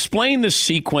 Explain the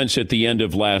sequence at the end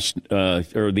of the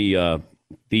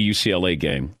UCLA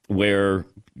game where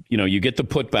you get the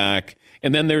putback,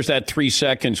 and then there's that 3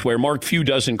 seconds where Mark Few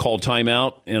doesn't call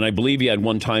timeout, and I believe he had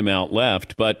one timeout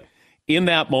left. But in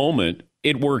that moment,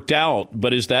 it worked out.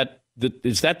 But is that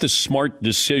the smart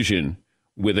decision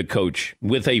with a coach,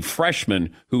 with a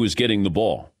freshman who is getting the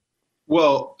ball?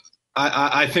 Well,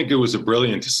 I think it was a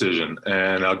brilliant decision,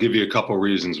 and I'll give you a couple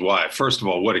reasons why. First of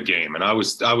all, what a game. And I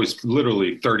was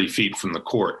literally 30 feet from the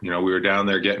court. We were down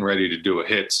there getting ready to do a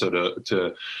hit. So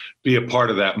to be a part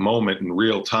of that moment in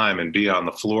real time and be on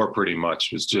the floor pretty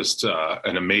much was just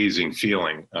an amazing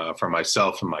feeling for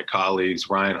myself and my colleagues.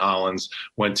 Ryan Hollins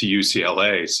went to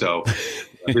UCLA, so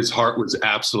his heart was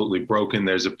absolutely broken.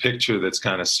 There's a picture that's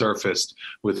kind of surfaced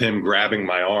with him grabbing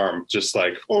my arm, just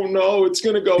like, oh no, it's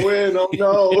going to go in. Oh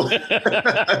no.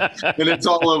 And it's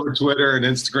all over Twitter and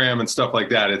Instagram and stuff like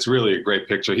that. It's really a great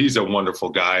picture. He's a wonderful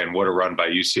guy, and what a run by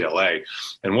UCLA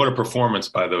and what a performance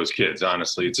by those kids.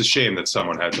 Honestly, it's a shame that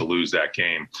someone had to lose that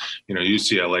game.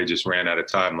 UCLA just ran out of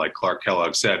time, like Clark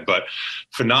Kellogg said, but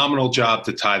phenomenal job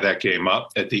to tie that game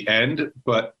up at the end.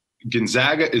 But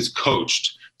Gonzaga is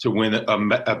coached to win.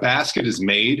 A basket is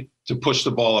made to push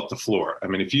the ball up the floor. I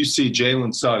mean, if you see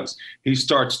Jalen Suggs, he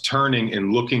starts turning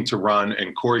and looking to run,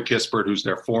 and Corey Kispert, who's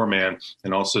their 4-man,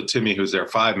 and also Timmy, who's their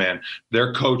 5-man,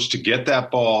 they're coached to get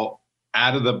that ball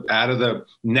out of the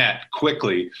net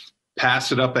quickly,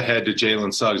 pass it up ahead to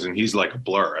Jalen Suggs, and he's like a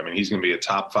blur. I mean, he's going to be a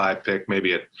top 5 pick,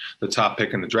 maybe at the top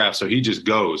pick in the draft. So he just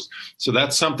goes. So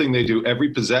that's something they do every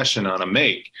possession on a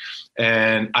make.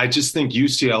 And I just think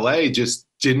UCLA just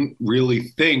didn't really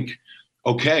think,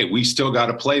 okay, we still got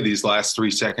to play these last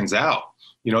 3 seconds out.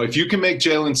 If you can make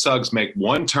Jalen Suggs make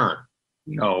one turn,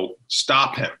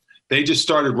 stop him. They just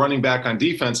started running back on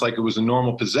defense like it was a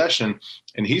normal possession,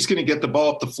 and he's going to get the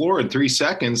ball up the floor in 3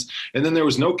 seconds. And then there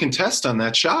was no contest on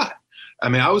that shot. I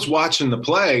mean, I was watching the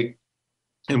play,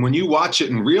 and when you watch it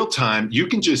in real time, you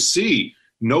can just see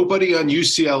nobody on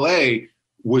UCLA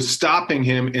was stopping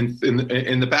him in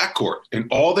the backcourt. And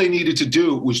all they needed to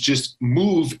do was just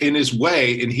move in his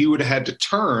way, and he would have had to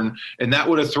turn, and that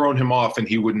would have thrown him off, and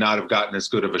he would not have gotten as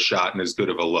good of a shot and as good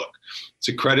of a look. It's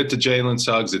a credit to Jalen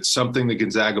Suggs. It's something the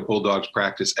Gonzaga Bulldogs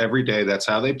practice every day. That's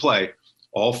how they play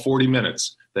all 40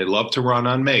 minutes. They love to run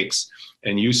on makes,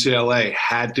 and UCLA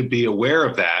had to be aware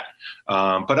of that.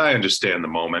 But I understand the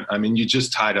moment. I mean, you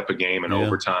just tied up a game in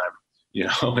overtime.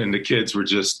 And the kids were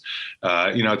just,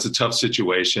 it's a tough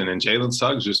situation. And Jalen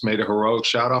Suggs just made a heroic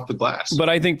shot off the glass. But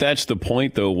I think that's the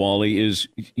point, though, Wally, is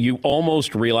you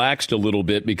almost relaxed a little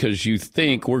bit because you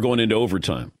think we're going into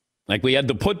overtime. Like we had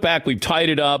the putback, we've tied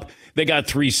it up. They got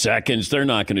 3 seconds. They're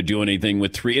not going to do anything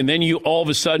with 3. And then you all of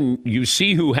a sudden you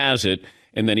see who has it,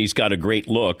 and then he's got a great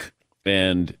look.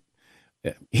 And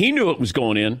he knew it was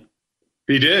going in.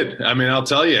 He did. I mean, I'll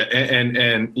tell you.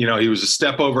 And you know, he was a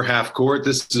step over half court.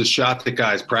 This is a shot that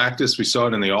guys practice. We saw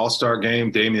it in the All-Star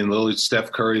game. Damian Lillard,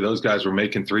 Steph Curry, those guys were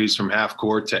making threes from half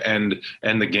court to end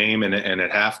the game and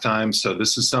at halftime. So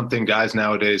this is something guys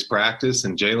nowadays practice.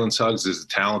 And Jalen Suggs is a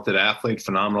talented athlete,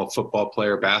 phenomenal football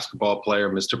player, basketball player,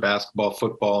 Mr. Basketball,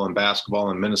 football, and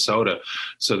basketball in Minnesota.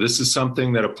 So this is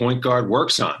something that a point guard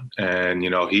works on. And, you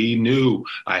know, he knew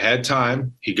I had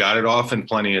time. He got it off in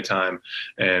plenty of time.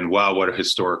 And wow, what a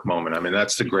historic moment. I mean,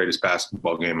 that's the greatest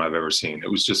basketball game I've ever seen.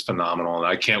 It was just phenomenal, and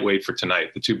I can't wait for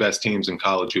tonight. The two best teams in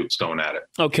college hoops going at it.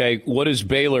 Okay, what does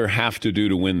Baylor have to do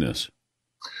to win this?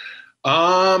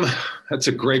 That's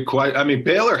a great question. I mean,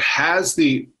 Baylor has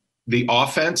the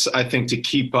offense, I think, to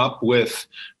keep up with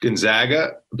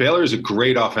Gonzaga. Baylor is a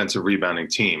great offensive rebounding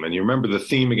team. And you remember the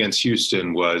theme against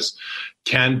Houston was,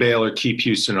 can Baylor keep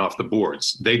Houston off the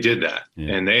boards? They did that.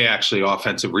 Yeah. And they actually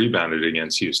offensive rebounded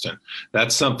against Houston.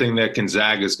 That's something that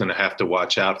Gonzaga is going to have to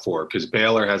watch out for, because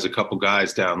Baylor has a couple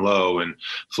guys down low, and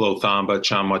Flo Thamba,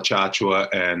 Chama Chachua,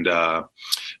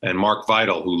 and Mark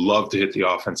Vital, who love to hit the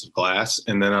offensive glass.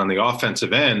 And then on the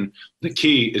offensive end, the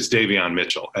key is Davion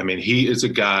Mitchell. I mean, he is a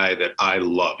guy that I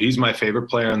love. He's my favorite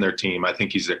player on their team. I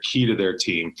think he's the key to their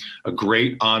team. A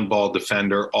great on-ball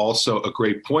defender, also a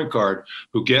great point guard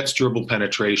who gets dribble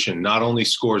penetration, not only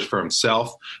scores for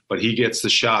himself, but he gets the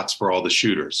shots for all the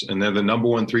shooters. And they're the number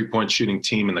one three-point shooting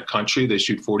team in the country. They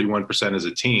shoot 41% as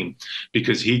a team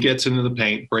because he gets into the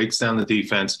paint, breaks down the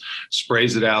defense,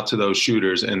 sprays it out to those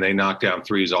shooters, and they knock down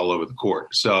threes all over the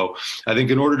court. So I think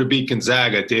in order to beat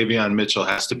Gonzaga, Davion Mitchell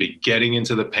has to be getting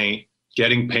into the paint,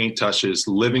 getting paint touches,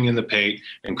 living in the paint,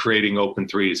 and creating open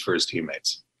threes for his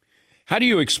teammates. How do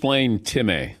you explain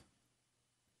Timmy?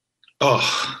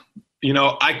 Oh, you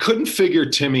know, I couldn't figure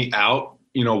Timmy out,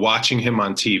 you know, watching him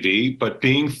on TV, but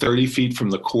being 30 feet from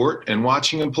the court and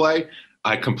watching him play,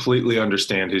 I completely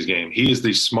understand his game. He is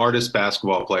the smartest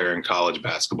basketball player in college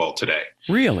basketball today.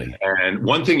 Really? And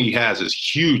one thing he has is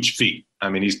huge feet. I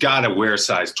mean, he's got to wear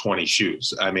size 20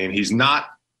 shoes. I mean, he's not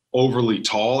overly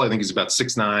tall. I think he's about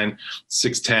 6'9",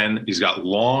 6'10". He's got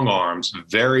long arms,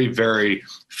 very, very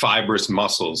fibrous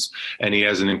muscles, and he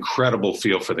has an incredible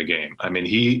feel for the game. I mean,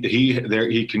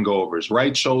 he can go over his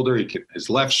right shoulder, his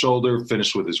left shoulder,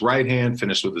 finish with his right hand,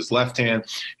 finish with his left hand.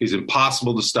 He's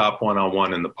impossible to stop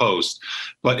one-on-one in the post,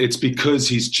 but it's because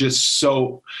he's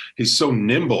so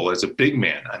nimble as a big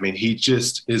man. I mean,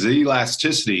 his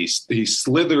elasticity, he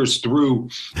slithers through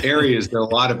areas that a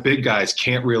lot of big guys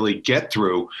can't really get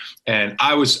through. And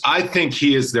I think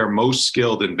he is their most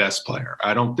skilled and best player.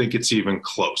 I don't think it's even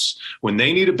close. When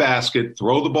they need a basket,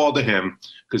 throw the ball to him,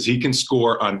 because he can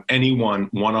score on anyone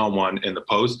one-on-one in the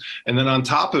post. And then on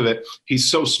top of it,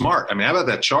 he's so smart. I mean, how about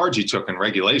that charge he took in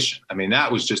regulation? I mean,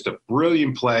 that was just a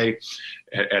brilliant play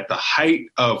at the height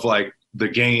of like the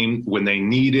game when they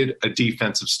needed a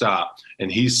defensive stop,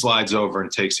 and he slides over and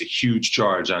takes a huge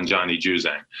charge on Johnny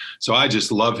Juzang. So I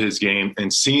just love his game,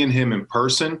 and seeing him in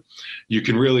person, you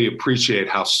can really appreciate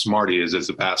how smart he is as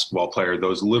a basketball player,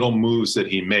 those little moves that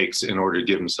he makes in order to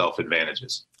give himself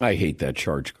advantages. I hate that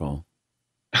charge call.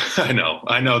 I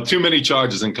know. Too many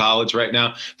charges in college right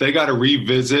now. They got to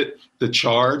revisit the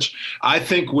charge. I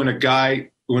think when a guy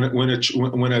when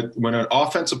an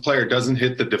offensive player doesn't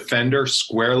hit the defender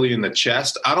squarely in the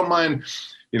chest, I don't mind,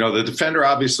 you know, the defender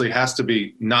obviously has to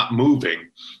be not moving,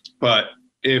 but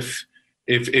if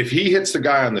he hits the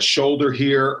guy on the shoulder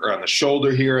here or on the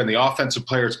shoulder here, and the offensive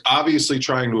player is obviously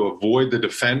trying to avoid the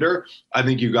defender, I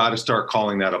think you got to start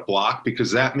calling that a block,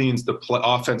 because that means the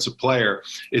offensive player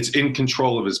is in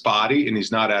control of his body and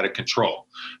he's not out of control.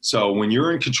 So when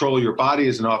you're in control of your body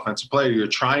as an offensive player, you're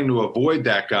trying to avoid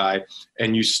that guy,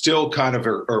 and you still kind of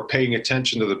are paying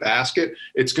attention to the basket,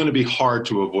 it's going to be hard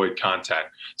to avoid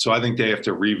contact. So I think they have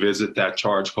to revisit that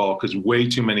charge call, because way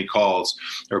too many calls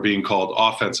are being called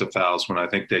offensive fouls when I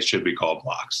think they should be called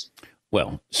blocks.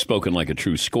 Well, spoken like a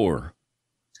true scorer.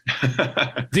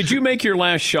 Did you make your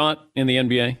last shot in the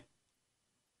NBA?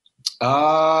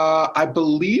 I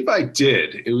believe I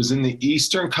did. It was in the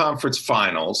Eastern Conference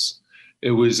Finals. It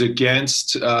was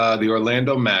against the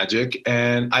Orlando Magic,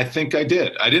 and I think I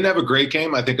did. I didn't have a great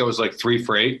game. I think I was like 3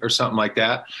 for 8 or something like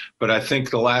that. But I think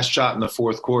the last shot in the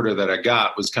fourth quarter that I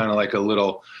got was kind of like a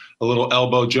little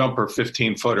elbow jumper,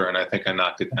 15-footer, and I think I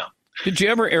knocked it down. Did you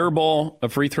ever airball a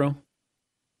free throw?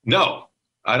 No,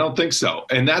 I don't think so.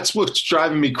 And that's what's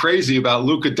driving me crazy about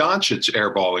Luka Doncic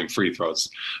airballing free throws.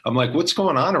 I'm like, what's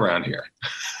going on around here?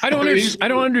 I don't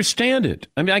understand it.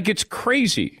 I mean, it's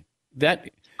crazy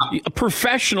that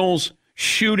professionals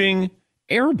shooting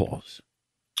air balls.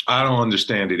 I don't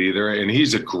understand it either. And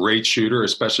he's a great shooter,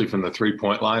 especially from the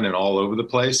 3-point line and all over the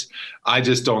place. I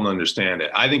just don't understand it.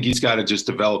 I think he's got to just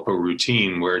develop a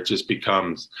routine where it just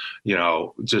becomes,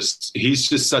 he's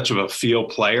just such of a feel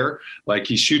player. Like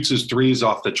he shoots his threes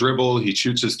off the dribble. He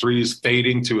shoots his threes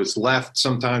fading to his left,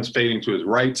 sometimes fading to his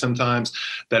right, sometimes,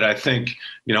 that I think,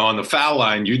 on the foul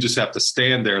line, you just have to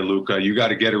stand there, Luka. You got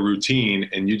to get a routine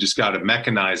and you just got to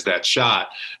mechanize that shot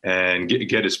and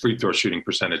get his free throw shooting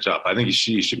percentage up. I think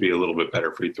he should be a little bit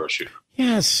better free throw shooter.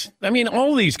 Yes. I mean,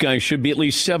 all these guys should be at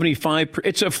least 75.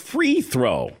 It's a free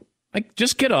throw. Like,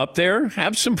 just get up there,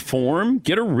 have some form,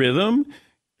 get a rhythm,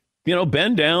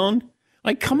 bend down.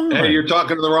 Like, come on. Hey, you're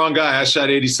talking to the wrong guy. I shot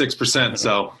 86%,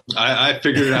 so I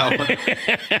figured it out.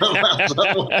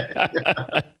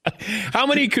 How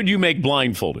many could you make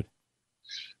blindfolded?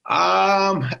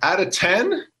 Out of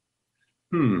 10?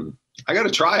 I got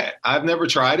to try it. I've never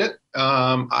tried it.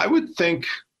 I would think,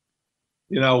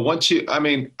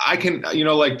 I can,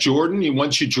 like Jordan,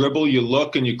 once you dribble, you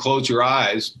look and you close your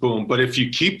eyes, boom. But if you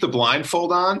keep the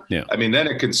blindfold on, then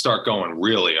it can start going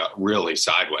really, really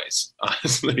sideways,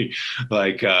 honestly.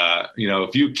 Like,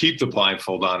 if you keep the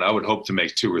blindfold on, I would hope to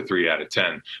make 2 or 3 out of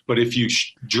 10. But if you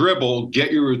dribble,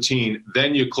 get your routine,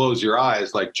 then you close your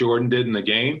eyes like Jordan did in the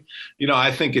game,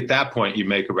 I think at that point you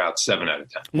make about 7 out of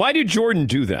 10. Why did Jordan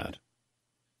do that?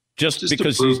 Just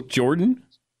because he's Jordan?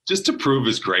 Just to prove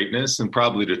his greatness and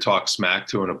probably to talk smack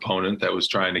to an opponent that was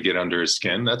trying to get under his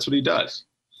skin. That's what he does.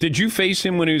 Did you face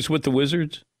him when he was with the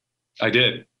Wizards? I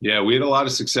did. Yeah, we had a lot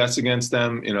of success against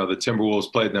them. The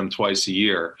Timberwolves played them twice a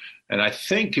year. And I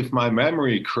think if my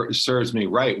memory serves me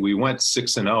right, we went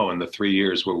 6-0 in the 3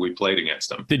 years where we played against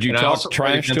them. Did you talk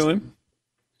trash to him?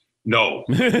 No.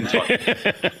 No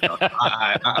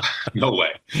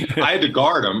way. I had to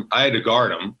guard him.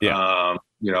 Yeah.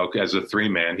 As a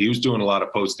 3-man. He was doing a lot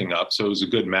of posting up, so it was a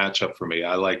good matchup for me.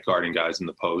 I like guarding guys in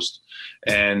the post.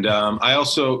 And I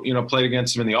also, played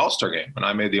against him in the All-Star game. When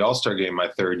I made the All-Star game my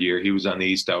 3rd year, he was on the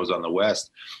East, I was on the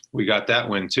West. We got that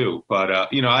win too. But,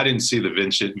 I didn't see the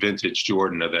vintage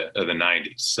Jordan of the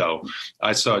 90s. So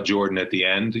I saw Jordan at the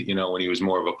end, when he was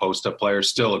more of a post-up player,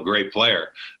 still a great player,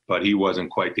 but he wasn't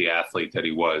quite the athlete that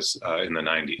he was in the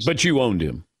 90s. But you owned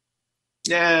him.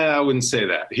 Yeah, I wouldn't say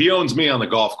that. He owns me on the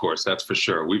golf course, that's for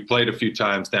sure. We played a few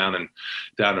times down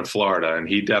in Florida, and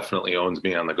he definitely owns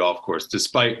me on the golf course,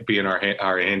 despite being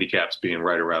our handicaps being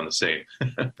right around the same.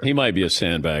 He might be a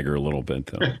sandbagger a little bit,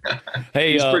 though.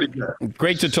 Hey, he's pretty good.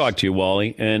 Great to talk to you,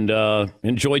 Wally, and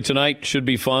enjoy tonight. Should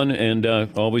be fun, and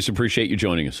always appreciate you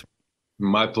joining us.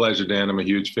 My pleasure, Dan. I'm a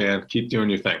huge fan. Keep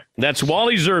doing your thing. That's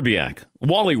Wally Szczerbiak,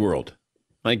 Wally World.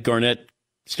 Mike Garnett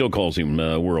still calls him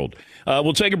World.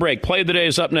 We'll take a break. Play of the Day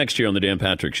is up next year on The Dan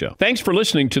Patrick Show. Thanks for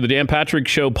listening to The Dan Patrick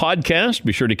Show podcast.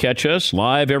 Be sure to catch us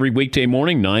live every weekday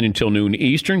morning, 9 until noon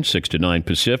Eastern, 6 to 9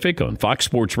 Pacific on Fox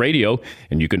Sports Radio.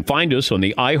 And you can find us on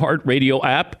the iHeartRadio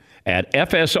app at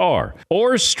FSR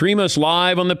or stream us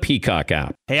live on the Peacock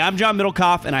app. Hey, I'm John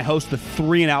Middlecoff, and I host the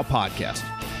 3 and Out podcast.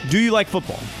 Do you like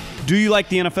football? Do you like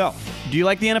the NFL? Do you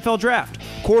like the NFL draft?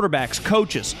 Quarterbacks,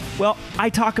 coaches? Well, I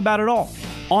talk about it all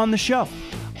on the show.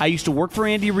 I used to work for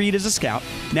Andy Reid as a scout.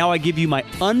 Now I give you my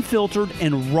unfiltered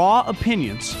and raw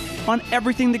opinions on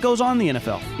everything that goes on in the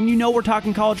NFL. And we're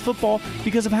talking college football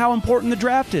because of how important the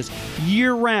draft is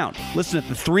year-round. Listen to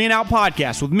the 3 and Out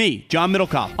podcast with me, John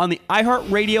Middlecoff, on the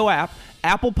iHeartRadio app,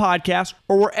 Apple Podcasts,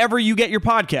 or wherever you get your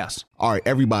podcasts. All right,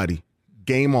 everybody,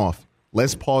 game off.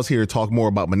 Let's pause here to talk more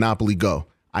about Monopoly Go.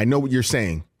 I know what you're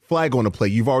saying. Flag on the play.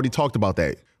 You've already talked about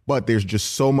that. But there's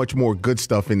just so much more good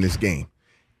stuff in this game.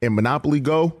 In Monopoly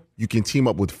Go, you can team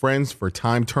up with friends for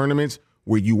time tournaments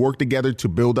where you work together to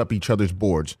build up each other's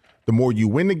boards. The more you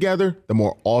win together, the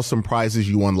more awesome prizes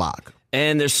you unlock.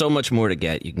 And there's so much more to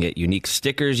get. You can get unique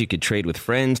stickers. You could trade with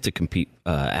friends to compete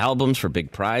albums for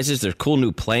big prizes. There's cool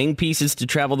new playing pieces to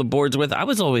travel the boards with. I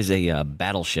was always a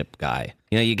battleship guy.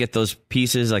 You get those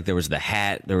pieces, like there was the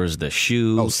hat, there was the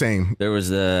shoe. Oh, same. I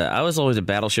was always a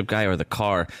battleship guy, or the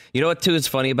car. You know what, too, is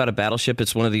funny about a battleship?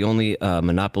 It's one of the only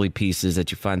Monopoly pieces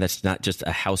that you find that's not just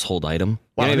a household item.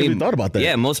 Wow, I never even thought about that.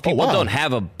 Yeah, most people don't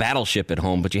have a battleship at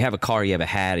home, but you have a car, you have a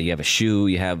hat, you have a shoe,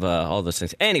 you have all those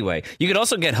things. Anyway, you could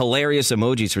also get hilarious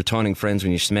emojis for taunting friends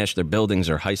when you smash their buildings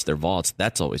or heist their vaults.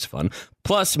 That's always fun.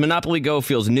 Plus, Monopoly Go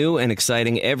feels new and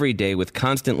exciting every day with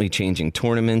constantly changing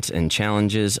tournaments and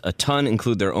challenges. A ton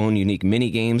include their own unique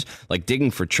mini games like digging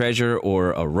for treasure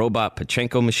or a robot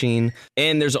Pachinko machine.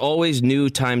 And there's always new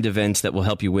timed events that will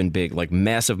help you win big, like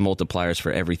massive multipliers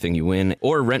for everything you win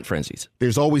or rent frenzies.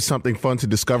 There's always something fun to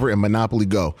discover in Monopoly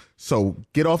Go. So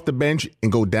get off the bench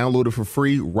and go download it for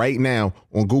free right now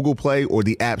on Google Play or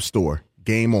the App Store.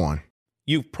 Game on.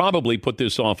 you've probably put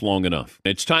this off long enough.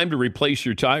 It's time to replace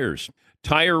your tires.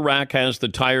 Tire Rack has the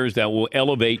tires that will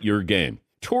elevate your game.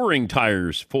 Touring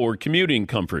tires for commuting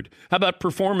comfort. How about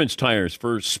performance tires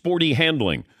for sporty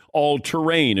handling?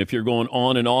 All-terrain if you're going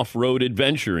on and off-road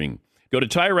adventuring. Go to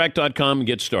TireRack.com and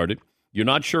get started. You're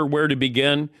not sure where to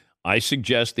begin? I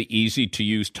suggest the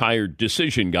easy-to-use tire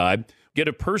decision guide. Get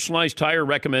a personalized tire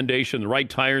recommendation, the right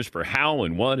tires for how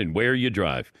and what and where you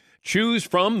drive. Choose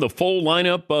from the full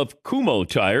lineup of Kumho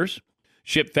tires.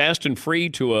 Ship fast and free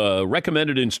to a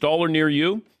recommended installer near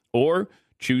you, or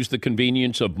choose the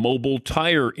convenience of mobile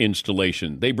tire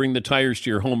installation. They bring the tires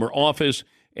to your home or office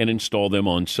and install them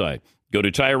on site. Go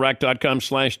to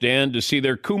TireRack.com/Dan to see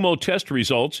their Kumho test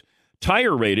results,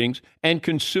 tire ratings, and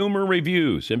consumer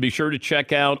reviews. And be sure to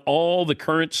check out all the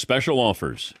current special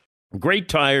offers. Great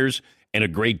tires and a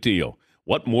great deal.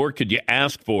 What more could you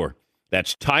ask for?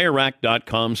 That's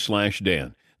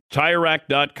TireRack.com/Dan.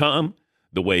 TireRack.com,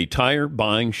 the way tire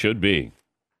buying should be.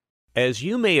 As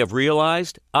you may have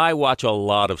realized, I watch a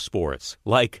lot of sports.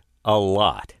 Like, a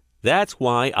lot. That's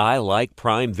why I like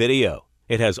Prime Video.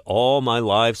 It has all my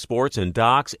live sports and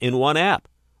docs in one app.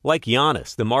 Like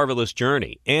Giannis, The Marvelous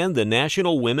Journey, and the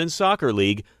National Women's Soccer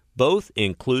League, both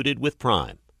included with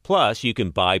Prime. Plus, you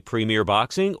can buy Premier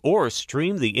Boxing or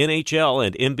stream the NHL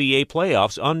and NBA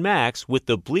playoffs on Max with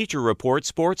the Bleacher Report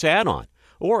Sports add-on,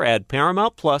 or add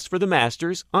Paramount Plus for the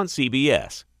Masters on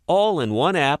CBS. All in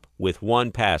one app with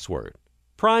one password.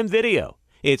 Prime Video.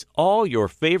 It's all your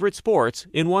favorite sports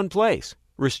in one place.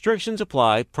 Restrictions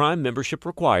apply. Prime membership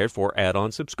required for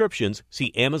add-on subscriptions.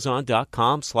 See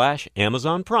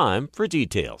Amazon.com/Amazon Prime for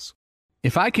details.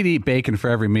 If I could eat bacon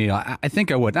for every meal, I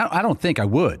think I would. I don't think I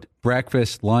would.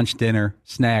 Breakfast, lunch, dinner,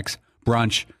 snacks,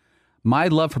 brunch. My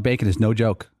love for bacon is no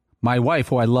joke. My wife,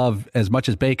 who I love as much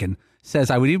as bacon,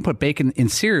 says I would even put bacon in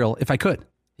cereal if I could.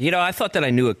 You know, I thought that I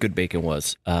knew what good bacon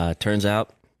was. Turns out,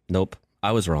 nope,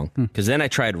 I was wrong. Because then I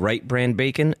tried right brand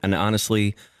bacon, and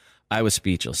honestly, I was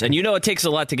speechless. And you know it takes a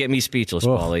lot to get me speechless,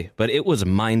 Wally, but it was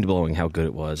mind-blowing how good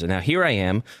it was. And now here I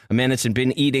am, a man that's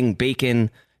been eating bacon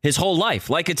his whole life,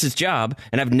 like it's his job,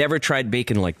 and I've never tried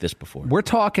bacon like this before. We're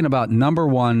talking about number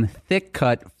one,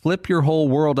 thick-cut, flip your whole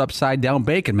world upside-down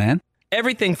bacon, man.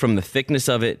 Everything from the thickness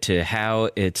of it to how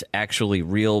it's actually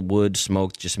real wood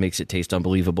smoked just makes it taste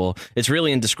unbelievable. It's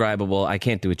really indescribable. I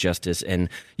can't do it justice, and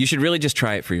you should really just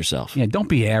try it for yourself. Yeah, don't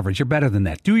be average. You're better than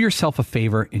that. Do yourself a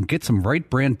favor and get some right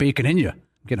brand bacon in you. I'm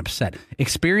getting upset.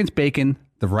 Experience bacon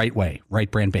the right way.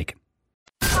 Right brand bacon.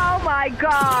 Oh, my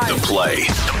God. The play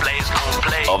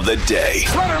of the day.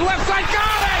 Runner left side,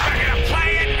 got it! They're going to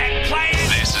play it and play it.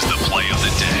 This is the play of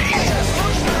the day.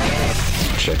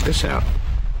 Check this out.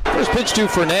 First pitch to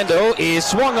Fernando is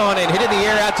swung on and hit in the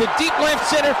air out to deep left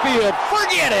center field.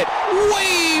 Forget it.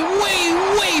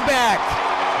 Way back.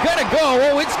 Gonna go.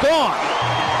 Oh, it's gone.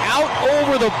 Out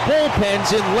over the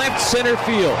bullpens in left center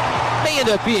field. May end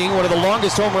up being one of the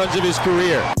longest home runs of his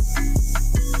career.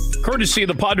 Courtesy of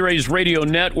the Padres radio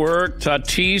network,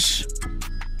 Tatis,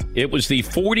 it was the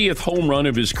 40th home run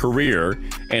of his career,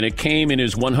 and it came in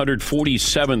his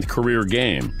 147th career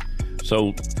game.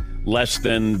 So less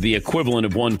than the equivalent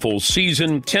of one full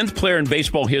season. 10th player in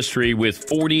baseball history with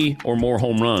 40 or more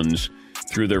home runs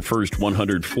through their first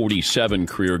 147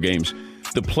 career games.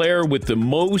 The player with the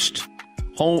most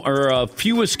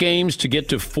fewest games to get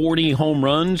to 40 home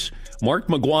runs, Mark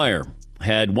McGwire,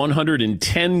 had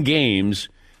 110 games,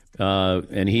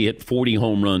 and he hit 40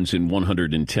 home runs in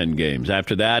 110 games.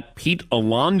 After that, Pete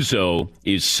Alonso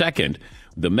is second.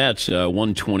 The Mets,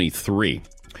 123.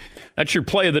 That's your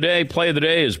play of the day. Play of the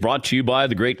day is brought to you by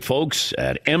the great folks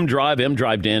at mDrive,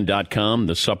 mDriveDan.com,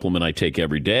 the supplement I take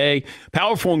every day.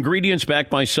 Powerful ingredients backed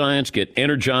by science. Get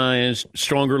energized,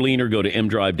 stronger, leaner. Go to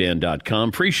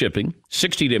mDriveDan.com. Free shipping,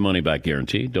 60-day money-back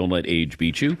guarantee. Don't let age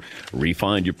beat you.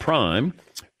 Refine your prime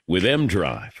with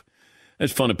mDrive.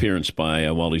 That's a fun appearance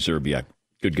by Wally Szczerbiak.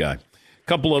 Good guy.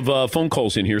 Couple of phone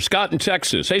calls in here. Scott in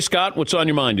Texas. Hey, Scott, what's on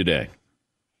your mind today?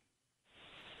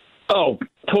 Oh,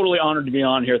 totally honored to be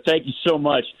on here. Thank you so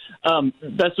much.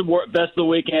 Best of the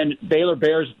weekend. Baylor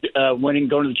Bears winning,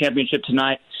 going to the championship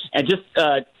tonight. And just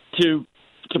to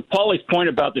Paulie's point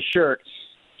about the shirt,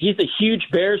 he's a huge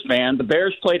Bears fan. The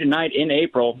Bears play tonight in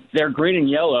April. They're green and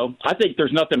yellow. I think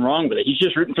there's nothing wrong with it. He's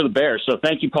just rooting for the Bears. So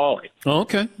thank you, Paulie.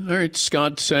 Okay. All right.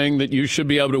 Scott saying that you should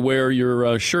be able to wear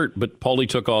your shirt, but Paulie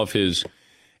took off his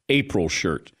April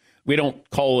shirt. We don't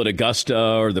call it Augusta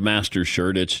or the Masters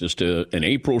shirt. It's just an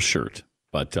April shirt,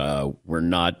 but we're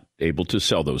not able to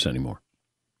sell those anymore.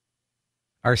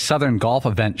 Our Southern Golf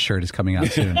event shirt is coming out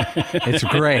soon. It's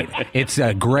great. It's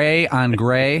gray on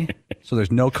gray, so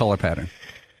there's no color pattern.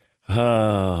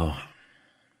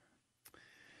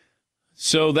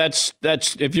 So that's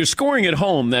if you're scoring at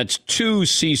home, that's 2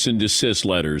 cease and desist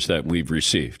letters that we've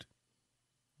received.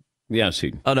 Yes,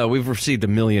 Heaton. Oh, no, we've received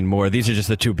 1 million more. These are just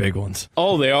the 2 big ones.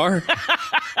 Oh, they are?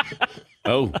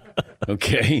 Oh,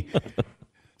 okay.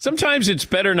 Sometimes it's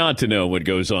better not to know what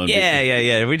goes on.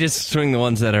 Yeah. We just swing the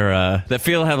ones that are that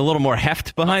have a little more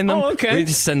heft behind them. Oh, okay. We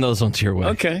just send those ones your way.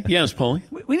 Okay. Yes, Paulie.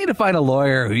 We need to find a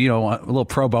lawyer who, a little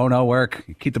pro bono work,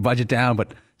 keep the budget down,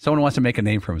 but someone wants to make a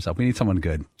name for himself. We need someone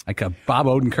good, like a Bob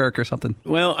Odenkirk or something.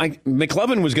 Well,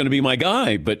 McLovin was going to be my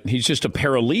guy, but he's just a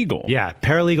paralegal. Yeah,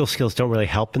 paralegal skills don't really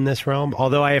help in this realm,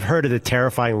 although I have heard of the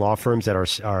terrifying law firms that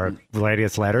are writing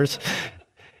its letters.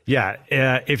 Yeah,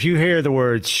 if you hear the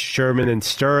words Sherman and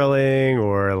Sterling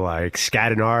or like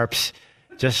Skadden Arps,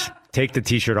 just take the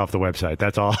T-shirt off the website.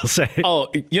 That's all I'll say.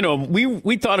 Oh,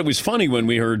 we thought it was funny when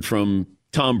we heard from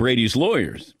Tom Brady's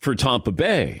lawyers for Tampa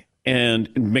Bay. And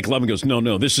McLovin goes,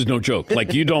 no, this is no joke.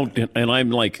 Like, you don't. And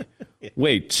I'm like,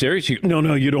 wait, seriously?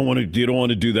 No, you don't want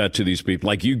to do that to these people.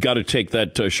 Like, you got to take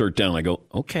that shirt down. I go,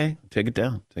 okay, take it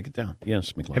down.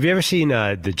 Yes, McLovin. Have you ever seen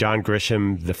the John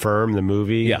Grisham, The Firm, the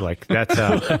movie? Yeah. Like, that's,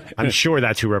 I'm sure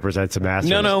that's who represents the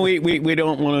Masters. No, we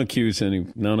don't want to accuse any.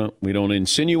 No, we don't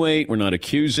insinuate. We're not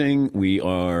accusing. We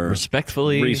are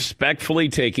respectfully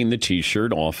taking the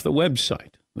T-shirt off the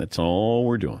website. That's all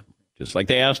we're doing. Just like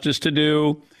they asked us to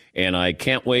do. And I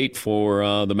can't wait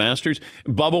for the Masters.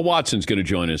 Bubba Watson's going to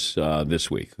join us this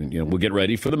week. We'll get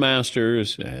ready for the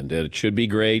Masters, and it should be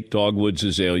great. Dogwoods,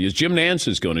 Azaleas. Jim Nance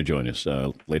is going to join us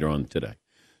later on today.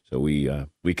 So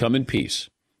we come in peace.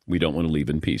 We don't want to leave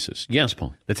in pieces. Yes,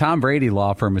 Paul. The Tom Brady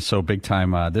law firm is so big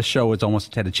time. This show has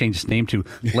almost had to change its name to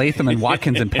Latham and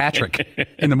Watkins and Patrick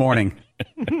in the morning.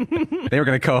 They were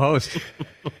going to co-host.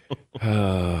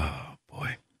 Oh,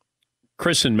 boy.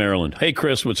 Chris in Maryland. Hey,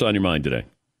 Chris, what's on your mind today?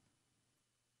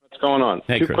 Going on?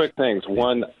 Hey, Two Chris. quick things.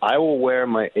 One, I will wear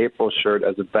my April shirt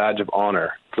as a badge of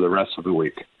honor for the rest of the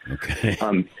week. Okay.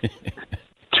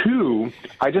 2,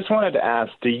 I just wanted to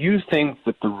ask, do you think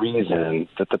that the reason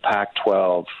that the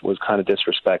Pac-12 was kind of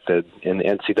disrespected in the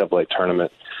NCAA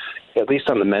tournament, at least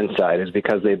on the men's side, is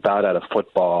because they bowed out of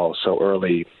football so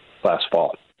early last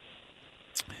fall?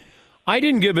 I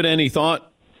didn't give it any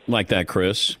thought like that,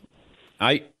 Chris.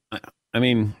 I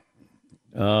mean,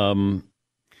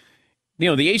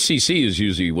 the ACC is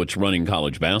usually what's running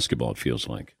college basketball, it feels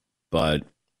like. But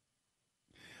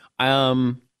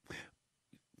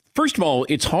first of all,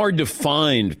 it's hard to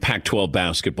find Pac-12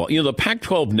 basketball. The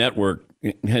Pac-12 network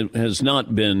has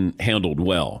not been handled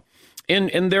well.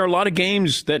 And there are a lot of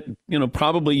games that,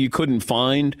 probably you couldn't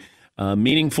find,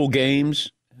 meaningful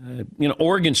games.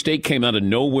 Oregon State came out of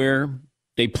nowhere.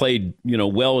 They played,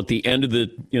 well at the end of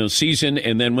the season,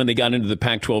 and then when they got into the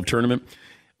Pac-12 tournament,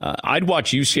 I'd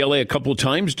watch UCLA a couple of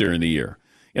times during the year.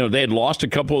 They had lost a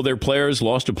couple of their players,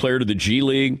 lost a player to the G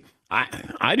League.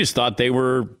 I just thought they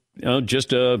were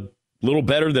just a little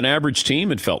better than average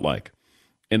team, it felt like.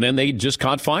 And then they just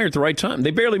caught fire at the right time. They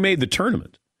barely made the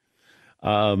tournament.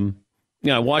 I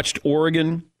watched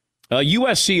Oregon.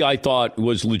 USC, I thought,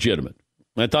 was legitimate.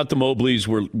 I thought the Mobleys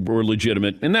were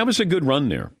legitimate, and that was a good run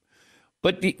there.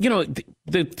 But,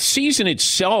 the season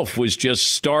itself was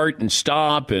just start and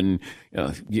stop, and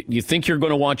you think you're going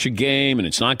to watch a game, and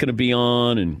it's not going to be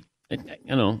on. And,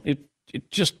 it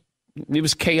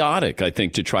was chaotic, I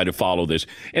think, to try to follow this.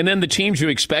 And then the teams you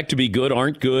expect to be good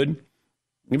aren't good.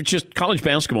 It was just college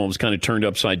basketball was kind of turned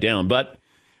upside down. But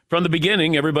from the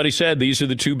beginning, everybody said these are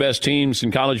the 2 best teams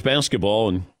in college basketball,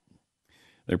 and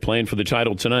they're playing for the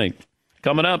title tonight.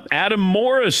 Coming up, Adam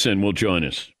Morrison will join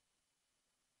us.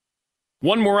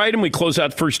 One more item. We close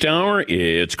out first hour.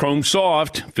 It's Chrome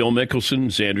Soft. Phil Mickelson,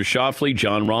 Xander Schauffele,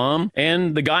 John Rahm,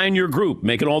 and the guy in your group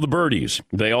making all the birdies.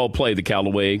 They all play the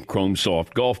Callaway Chrome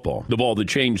Soft golf ball, the ball that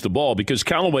changed the ball, because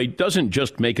Callaway doesn't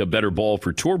just make a better ball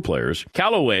for tour players.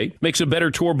 Callaway makes a better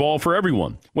tour ball for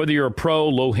everyone. Whether you're a pro,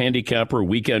 low handicapper, or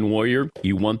weekend warrior,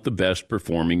 you want the best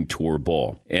performing tour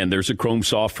ball. And there's a Chrome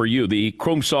Soft for you. The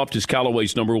Chrome Soft is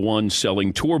Callaway's #1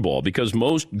 selling tour ball because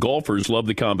most golfers love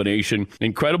the combination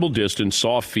incredible distance,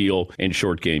 soft feel, and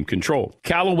short game control.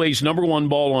 Callaway's #1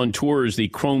 ball on tour is the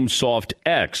Chrome Soft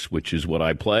X, which is what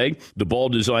I play. The ball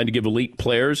designed to give elite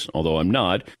players, although I'm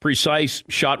not, precise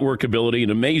shot workability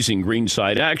and amazing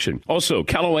greenside action. Also,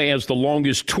 Callaway has the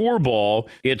longest tour ball.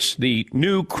 It's the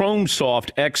new Chrome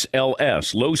Soft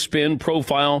XLS. Low spin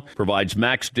profile provides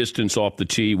max distance off the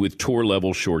tee with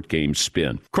tour-level short game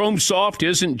spin. Chrome Soft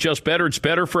isn't just better, it's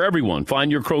better for everyone.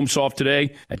 Find your Chrome Soft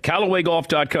today at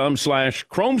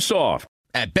CallawayGolf.com/Chrome Soft.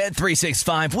 At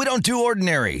Bet365, we don't do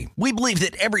ordinary. We believe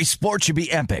that every sport should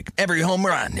be epic. Every home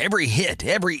run, every hit,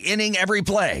 every inning, every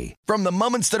play. From the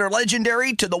moments that are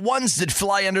legendary to the ones that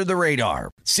fly under the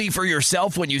radar. See for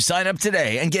yourself when you sign up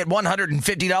today and get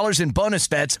 $150 in bonus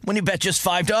bets when you bet just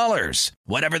 $5.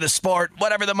 Whatever the sport,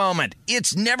 whatever the moment,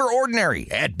 it's never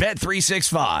ordinary at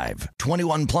Bet365.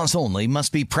 21 plus only.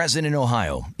 Must be present in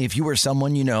Ohio. If you or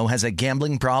someone you know has a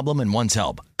gambling problem and wants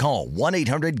help, call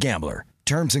 1-800-GAMBLER.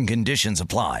 Terms and conditions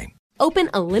apply. Open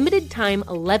a limited-time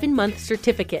 11-month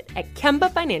certificate at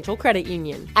Kemba Financial Credit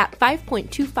Union. At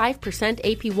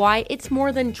 5.25% APY, it's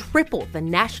more than triple the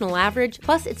national average,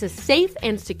 plus it's a safe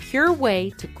and secure way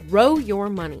to grow your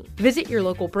money. Visit your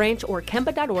local branch or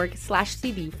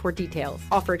kemba.org/cb for details.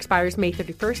 Offer expires May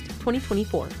 31st,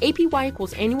 2024. APY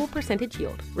equals annual percentage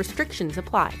yield. Restrictions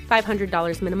apply.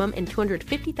 $500 minimum and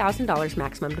 $250,000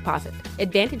 maximum deposit.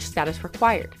 Advantage status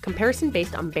required. Comparison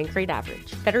based on bank rate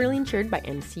average. Federally insured by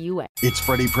NCUA. It's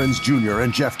Freddie Prinze Jr.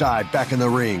 and Jeff Dye back in the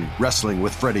ring. Wrestling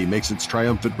with Freddie makes its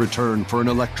triumphant return for an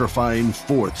electrifying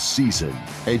 4th season.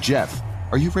 Hey, Jeff,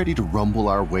 are you ready to rumble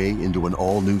our way into an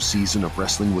all-new season of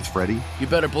Wrestling with Freddie? You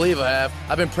better believe I have.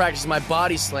 I've been practicing my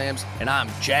body slams, and I'm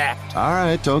jacked. All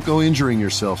right, don't go injuring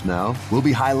yourself now. We'll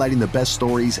be highlighting the best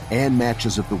stories and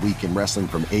matches of the week in wrestling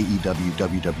from AEW,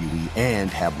 WWE, and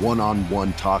have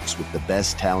one-on-one talks with the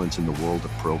best talents in the world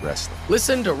of pro wrestling.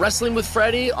 Listen to Wrestling with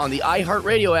Freddie on the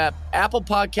iHeartRadio app, Apple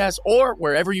Podcasts, or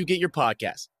wherever you get your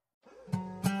podcasts.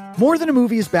 More Than a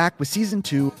Movie is back with Season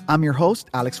 2. I'm your host,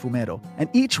 Alex Fumero, and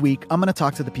each week I'm going to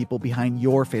talk to the people behind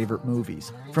your favorite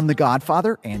movies. From The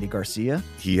Godfather, Andy Garcia.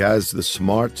 He has the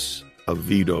smarts of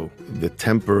Vito, the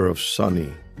temper of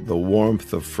Sonny, the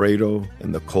warmth of Fredo,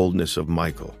 and the coldness of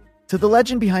Michael. To the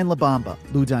legend behind La Bamba,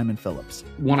 Lou Diamond Phillips.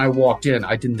 When I walked in,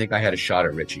 I didn't think I had a shot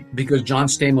at Richie because John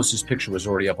Stamos' picture was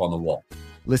already up on the wall.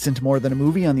 Listen to More Than a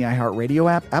Movie on the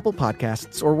iHeartRadio app, Apple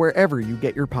Podcasts, or wherever you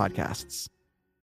get your podcasts.